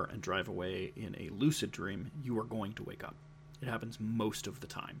car and drive away in a lucid dream, you are going to wake up. It happens most of the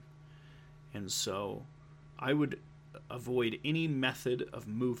time. And so I would avoid any method of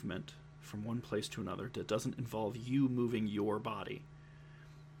movement from one place to another that doesn't involve you moving your body.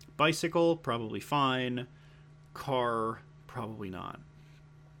 Bicycle, probably fine. Car, probably not.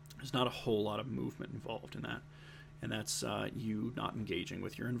 There's not a whole lot of movement involved in that. And that's you not engaging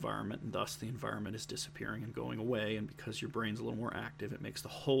with your environment, and thus the environment is disappearing and going away, and because your brain's a little more active, it makes the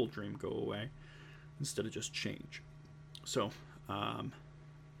whole dream go away instead of just change. So,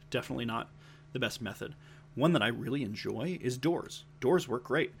 definitely not the best method. One that I really enjoy is doors. Doors work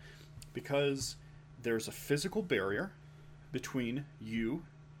great because there's a physical barrier between you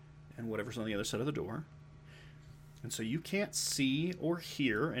and whatever's on the other side of the door. And so you can't see or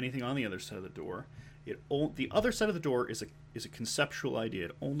hear anything on the other side of the door. The other side of the door is a conceptual idea.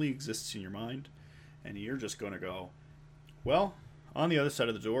 It only exists in your mind. And you're just going to go, well, on the other side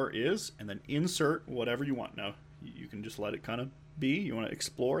of the door is, and then insert whatever you want. Now, you can just let it kind of be. You want to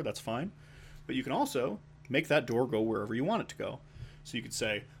explore, that's fine. But you can also make that door go wherever you want it to go. So you could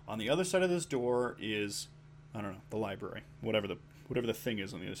say, on the other side of this door is, I don't know, the library. Whatever the thing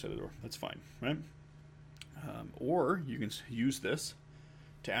is on the other side of the door. That's fine, right? Or you can use this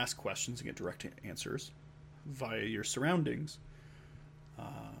to ask questions and get direct answers via your surroundings.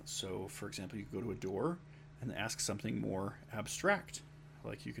 So, for example, you could go to a door and ask something more abstract.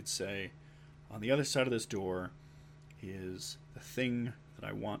 Like you could say, on the other side of this door is the thing that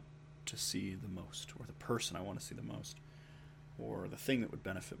I want to see the most, or the person I want to see the most, or the thing that would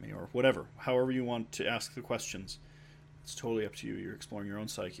benefit me, or whatever. However you want to ask the questions, it's totally up to you. You're exploring your own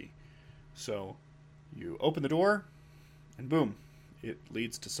psyche. So you open the door, and boom, it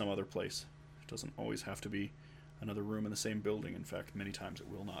leads to some other place. It doesn't always have to be another room in the same building. In fact, many times it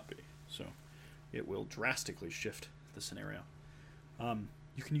will not be. So it will drastically shift the scenario.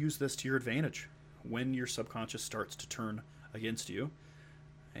 You can use this to your advantage when your subconscious starts to turn against you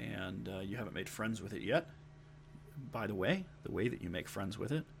and you haven't made friends with it yet. By the way that you make friends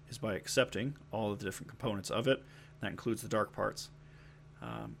with it is by accepting all of the different components of it. That includes the dark parts.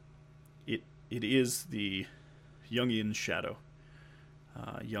 It is the Jungian shadow.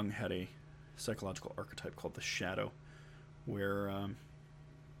 Jung had a psychological archetype called the shadow, where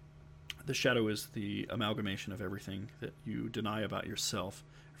the shadow is the amalgamation of everything that you deny about yourself,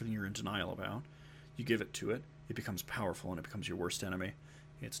 everything you're in denial about. You give it to it, it becomes powerful, and it becomes your worst enemy.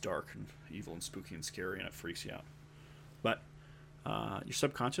 It's dark and evil and spooky and scary, and it freaks you out. But your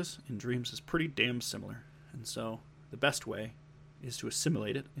subconscious in dreams is pretty damn similar, and so the best way is to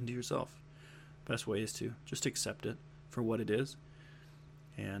assimilate it into yourself. Best way is to just accept it for what it is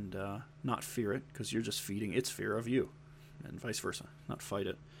and not fear it, because you're just feeding its fear of you, and vice versa. Not fight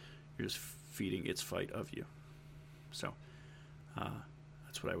it. You're just feeding its fight of you. So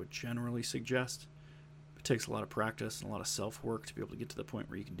that's what I would generally suggest. It takes a lot of practice and a lot of self-work to be able to get to the point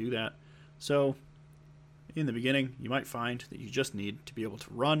where you can do that. So in the beginning, you might find that you just need to be able to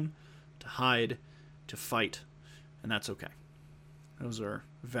run, to hide, to fight, and that's okay. Those are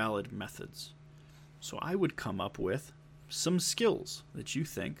valid methods. So I would come up with some skills that you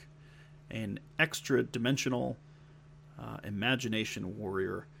think an extra-dimensional imagination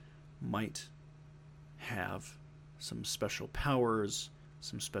warrior might have. Some special powers,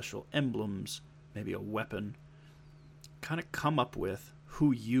 some special emblems, maybe a weapon. Kind of come up with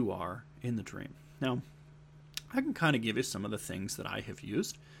who you are in the dream. Now, I can kind of give you some of the things that I have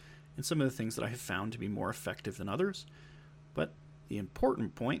used and some of the things that I have found to be more effective than others. But the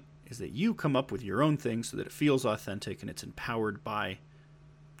important point is that you come up with your own thing so that it feels authentic and it's empowered by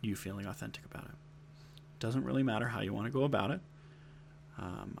you feeling authentic about it. It doesn't really matter how you want to go about it.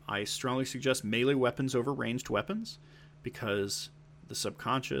 I strongly suggest melee weapons over ranged weapons because the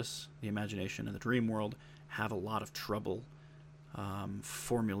subconscious, the imagination, and the dream world have a lot of trouble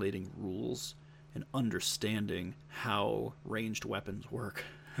formulating rules and understanding how ranged weapons work.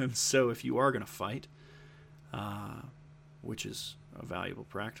 And so if you are going to fight, which is a valuable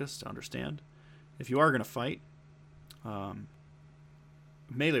practice to understand, if you are going to fight,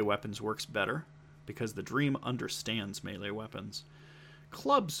 melee weapons works better because the dream understands melee weapons.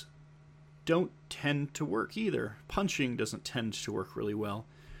 Clubs don't tend to work either. Punching doesn't tend to work really well.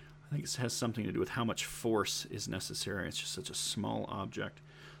 I think it has something to do with how much force is necessary. It's just such a small object.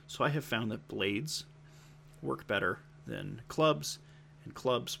 So I have found that blades work better than clubs, and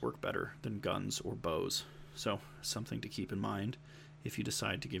clubs work better than guns or bows. So something to keep in mind if you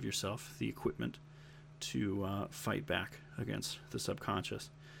decide to give yourself the equipment to fight back against the subconscious.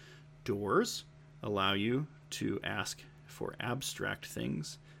 Doors allow you to ask for abstract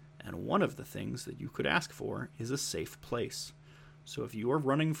things, and one of the things that you could ask for is a safe place. So if you are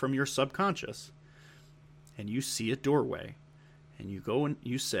running from your subconscious and you see a doorway and you go and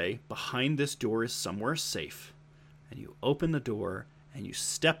you say, behind this door is somewhere safe, and you open the door and you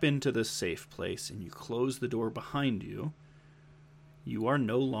step into this safe place and you close the door behind you, you are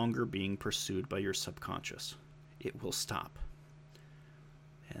no longer being pursued by your subconscious. It will stop.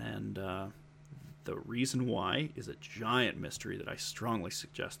 And the reason why is a giant mystery that I strongly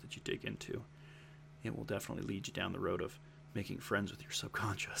suggest that you dig into. It will definitely lead you down the road of making friends with your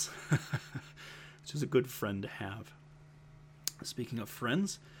subconscious, which is a good friend to have. Speaking of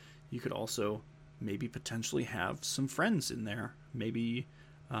friends, you could also maybe potentially have some friends in there. Maybe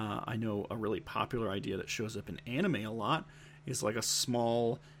I know a really popular idea that shows up in anime a lot is like a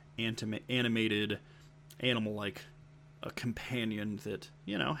small animated animal, like a companion that,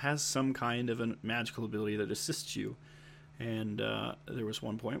 you know, has some kind of a magical ability that assists you. And there was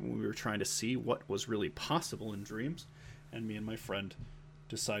one point when we were trying to see what was really possible in dreams, and me and my friend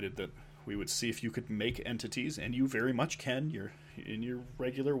decided that we would see if you could make entities, and you very much can. You're in your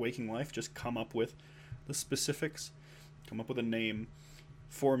regular waking life, just come up with the specifics, come up with a name,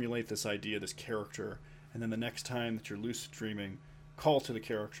 formulate this idea, this character, and then the next time that you're lucid dreaming, call to the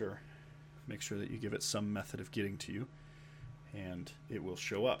character, make sure that you give it some method of getting to you, and it will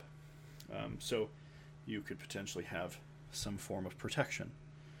show up. So you could potentially have some form of protection.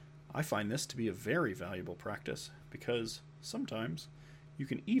 I find this to be a very valuable practice because sometimes you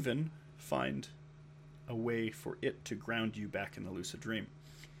can even find a way for it to ground you back in the lucid dream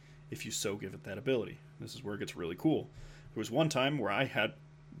if you so give it that ability. This is where it gets really cool. There was one time where I had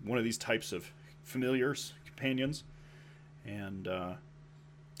one of these types of familiars, companions, and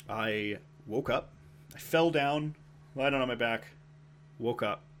I woke up, I fell down, lied on my back, woke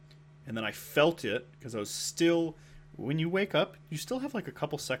up, and then I felt it because I was still... When you wake up, you still have like a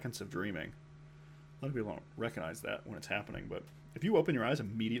couple seconds of dreaming. A lot of people don't recognize that when it's happening, but if you open your eyes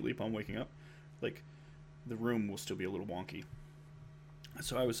immediately upon waking up, like, the room will still be a little wonky.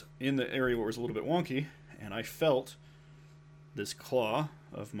 So I was in the area where it was a little bit wonky, and I felt this claw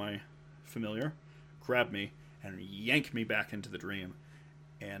of my familiar grab me and yank me back into the dream.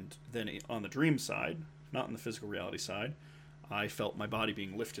 And then on the dream side, not on the physical reality side, I felt my body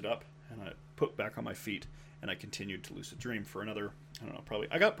being lifted up, and I put back on my feet, and I continued to lucid dream for another, I don't know,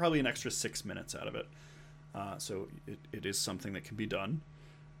 I got probably an extra 6 minutes out of it. So it is something that can be done.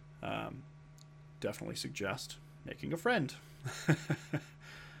 Definitely suggest making a friend.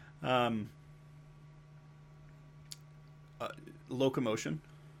 Locomotion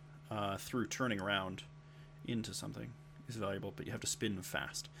through turning around into something is valuable, but you have to spin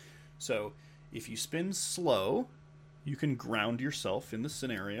fast. So if you spin slow, you can ground yourself in the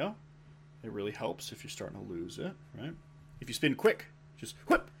scenario. It really helps if you're starting to lose it, right? If you spin quick, just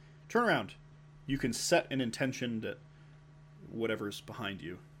whoop, turn around. You can set an intention that whatever's behind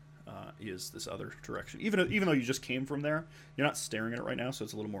you is this other direction. Even though you just came from there, you're not staring at it right now, so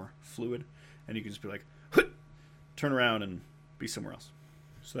it's a little more fluid. And you can just be like, whoop, turn around and be somewhere else.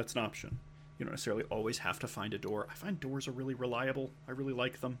 So that's an option. You don't necessarily always have to find a door. I find doors are really reliable. I really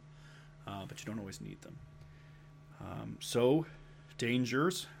like them, but you don't always need them. So,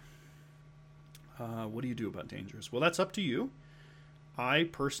 dangers. What do you do about dangers? Well, that's up to you. I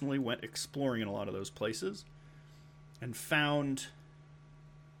personally went exploring in a lot of those places and found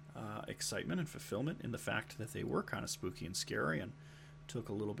excitement and fulfillment in the fact that they were kind of spooky and scary and took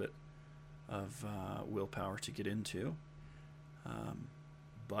a little bit of willpower to get into.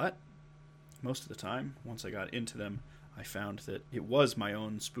 But most of the time, once I got into them, I found that it was my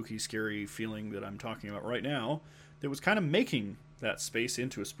own spooky, scary feeling that I'm talking about right now that was kind of making that space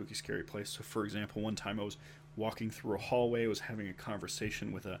into a spooky, scary place. So, for example, one time I was walking through a hallway. I was having a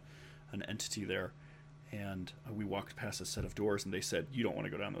conversation with an entity there, and we walked past a set of doors, and they said, "You don't want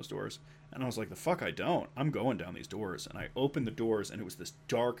to go down those doors." And I was like, "The fuck I don't. I'm going down these doors." And I opened the doors, and it was this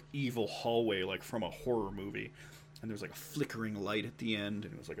dark, evil hallway, like from a horror movie. And there was like a flickering light at the end,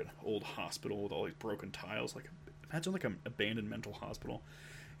 and it was like an old hospital with all these broken tiles. Like, imagine like an abandoned mental hospital.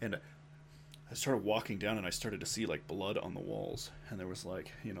 And I started walking down, and I started to see like blood on the walls, and there was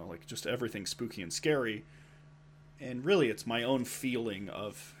like, you know, like just everything spooky and scary. And really, it's my own feeling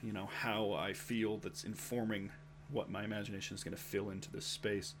of, you know, how I feel that's informing what my imagination is going to fill into this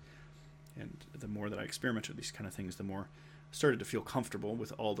space. And the more that I experiment with these kind of things, the more I started to feel comfortable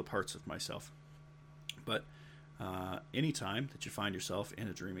with all the parts of myself. But anytime that you find yourself in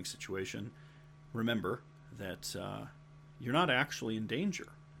a dreaming situation, remember that you're not actually in danger.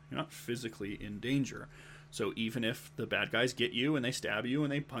 You're not physically in danger. So even if the bad guys get you and they stab you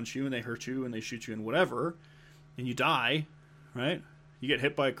and they punch you and they hurt you and they shoot you and whatever, and you die, right? You get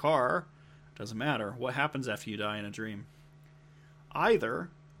hit by a car, doesn't matter. What happens after you die in a dream? Either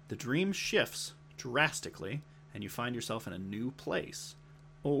the dream shifts drastically and you find yourself in a new place,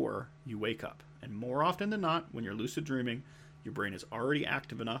 or you wake up. And more often than not, when you're lucid dreaming, your brain is already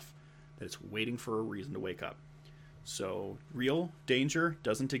active enough that it's waiting for a reason to wake up. So real danger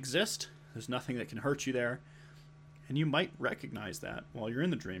doesn't exist. There's nothing that can hurt you there. And you might recognize that while you're in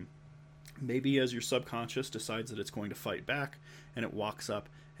the dream. Maybe as your subconscious decides that it's going to fight back, and it walks up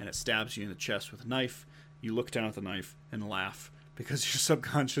and it stabs you in the chest with a knife, you look down at the knife and laugh because your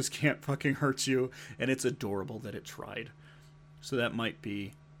subconscious can't fucking hurt you, and it's adorable that it tried. So that might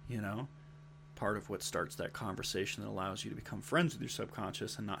be, you know, part of what starts that conversation that allows you to become friends with your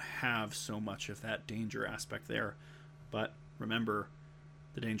subconscious and not have so much of that danger aspect there. But remember,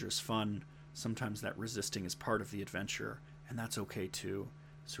 the danger is fun. Sometimes that resisting is part of the adventure, and that's okay too.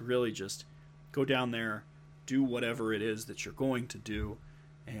 So really just go down there, do whatever it is that you're going to do,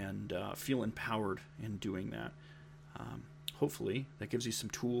 and feel empowered in doing that. Hopefully that gives you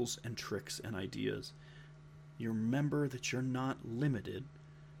some tools and tricks and ideas. You remember that you're not limited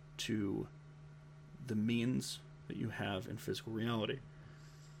to the means that you have in physical reality.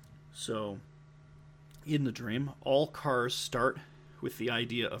 So in the dream, all cars start with the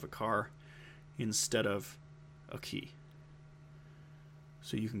idea of a car instead of a key.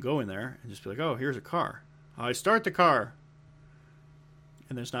 So you can go in there and just be like, oh, here's a car. I start the car.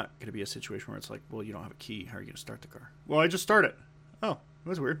 And there's not going to be a situation where it's like, well, you don't have a key. How are you going to start the car? Well, I just started. Oh,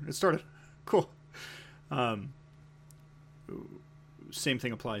 that's weird. It started. Cool. Same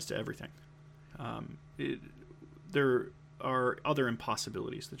thing applies to everything. There are other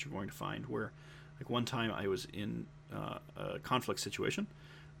impossibilities that you're going to find where, like one time I was in a conflict situation,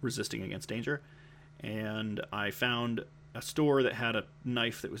 resisting against danger, and I found a store that had a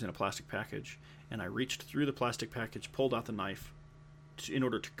knife that was in a plastic package, and I reached through the plastic package, pulled out the knife in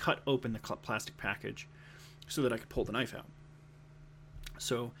order to cut open the plastic package so that I could pull the knife out.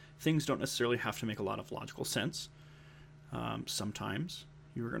 So things don't necessarily have to make a lot of logical sense. Sometimes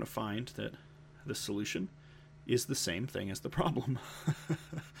you're going to find that the solution is the same thing as the problem.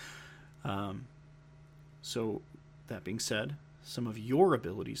 So that being said, some of your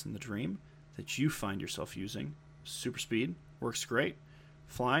abilities in the dream that you find yourself using: super speed works great.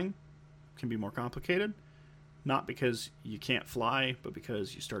 Flying can be more complicated, not because you can't fly, but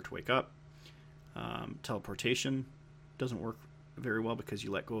because you start to wake up. Teleportation doesn't work very well because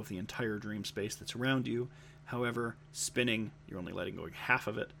you let go of the entire dream space that's around you. However, spinning, you're only letting go of half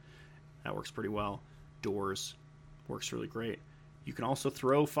of it. That works pretty well. Doors works really great. You can also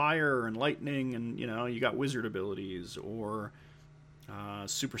throw fire and lightning, and you got wizard abilities or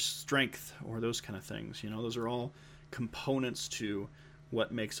super strength or those kind of things. Those are all components to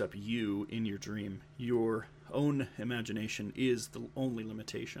what makes up you in your dream. Your own imagination is the only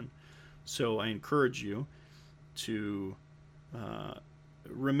limitation. So I encourage you to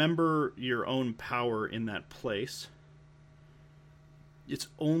remember your own power in that place. It's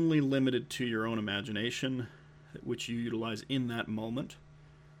only limited to your own imagination, which you utilize in that moment.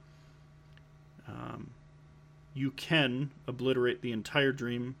 You can obliterate the entire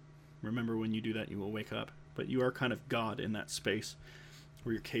dream. Remember, when you do that, you will wake up. But you are kind of God in that space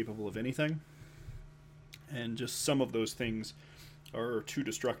where you're capable of anything. And just some of those things are too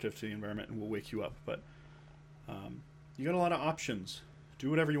destructive to the environment and will wake you up. But you got a lot of options. Do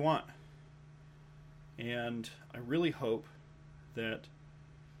whatever you want. And I really hope that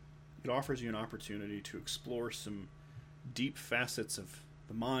it offers you an opportunity to explore some deep facets of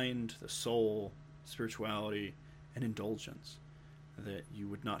the mind, the soul, spirituality, and indulgence that you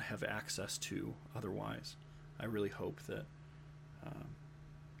would not have access to otherwise. I really hope that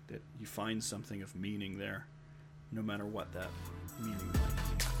that you find something of meaning there. no matter what that meaning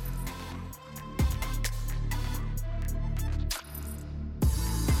might be.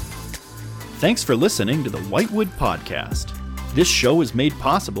 Thanks for listening to the Whitewood Podcast. This show is made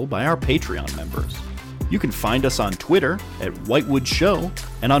possible by our Patreon members. You can find us on Twitter at Whitewood Show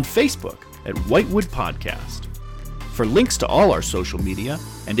and on Facebook at Whitewood Podcast. For links to all our social media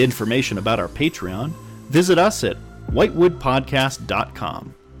and information about our Patreon, visit us at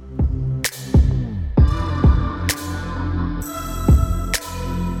whitewoodpodcast.com.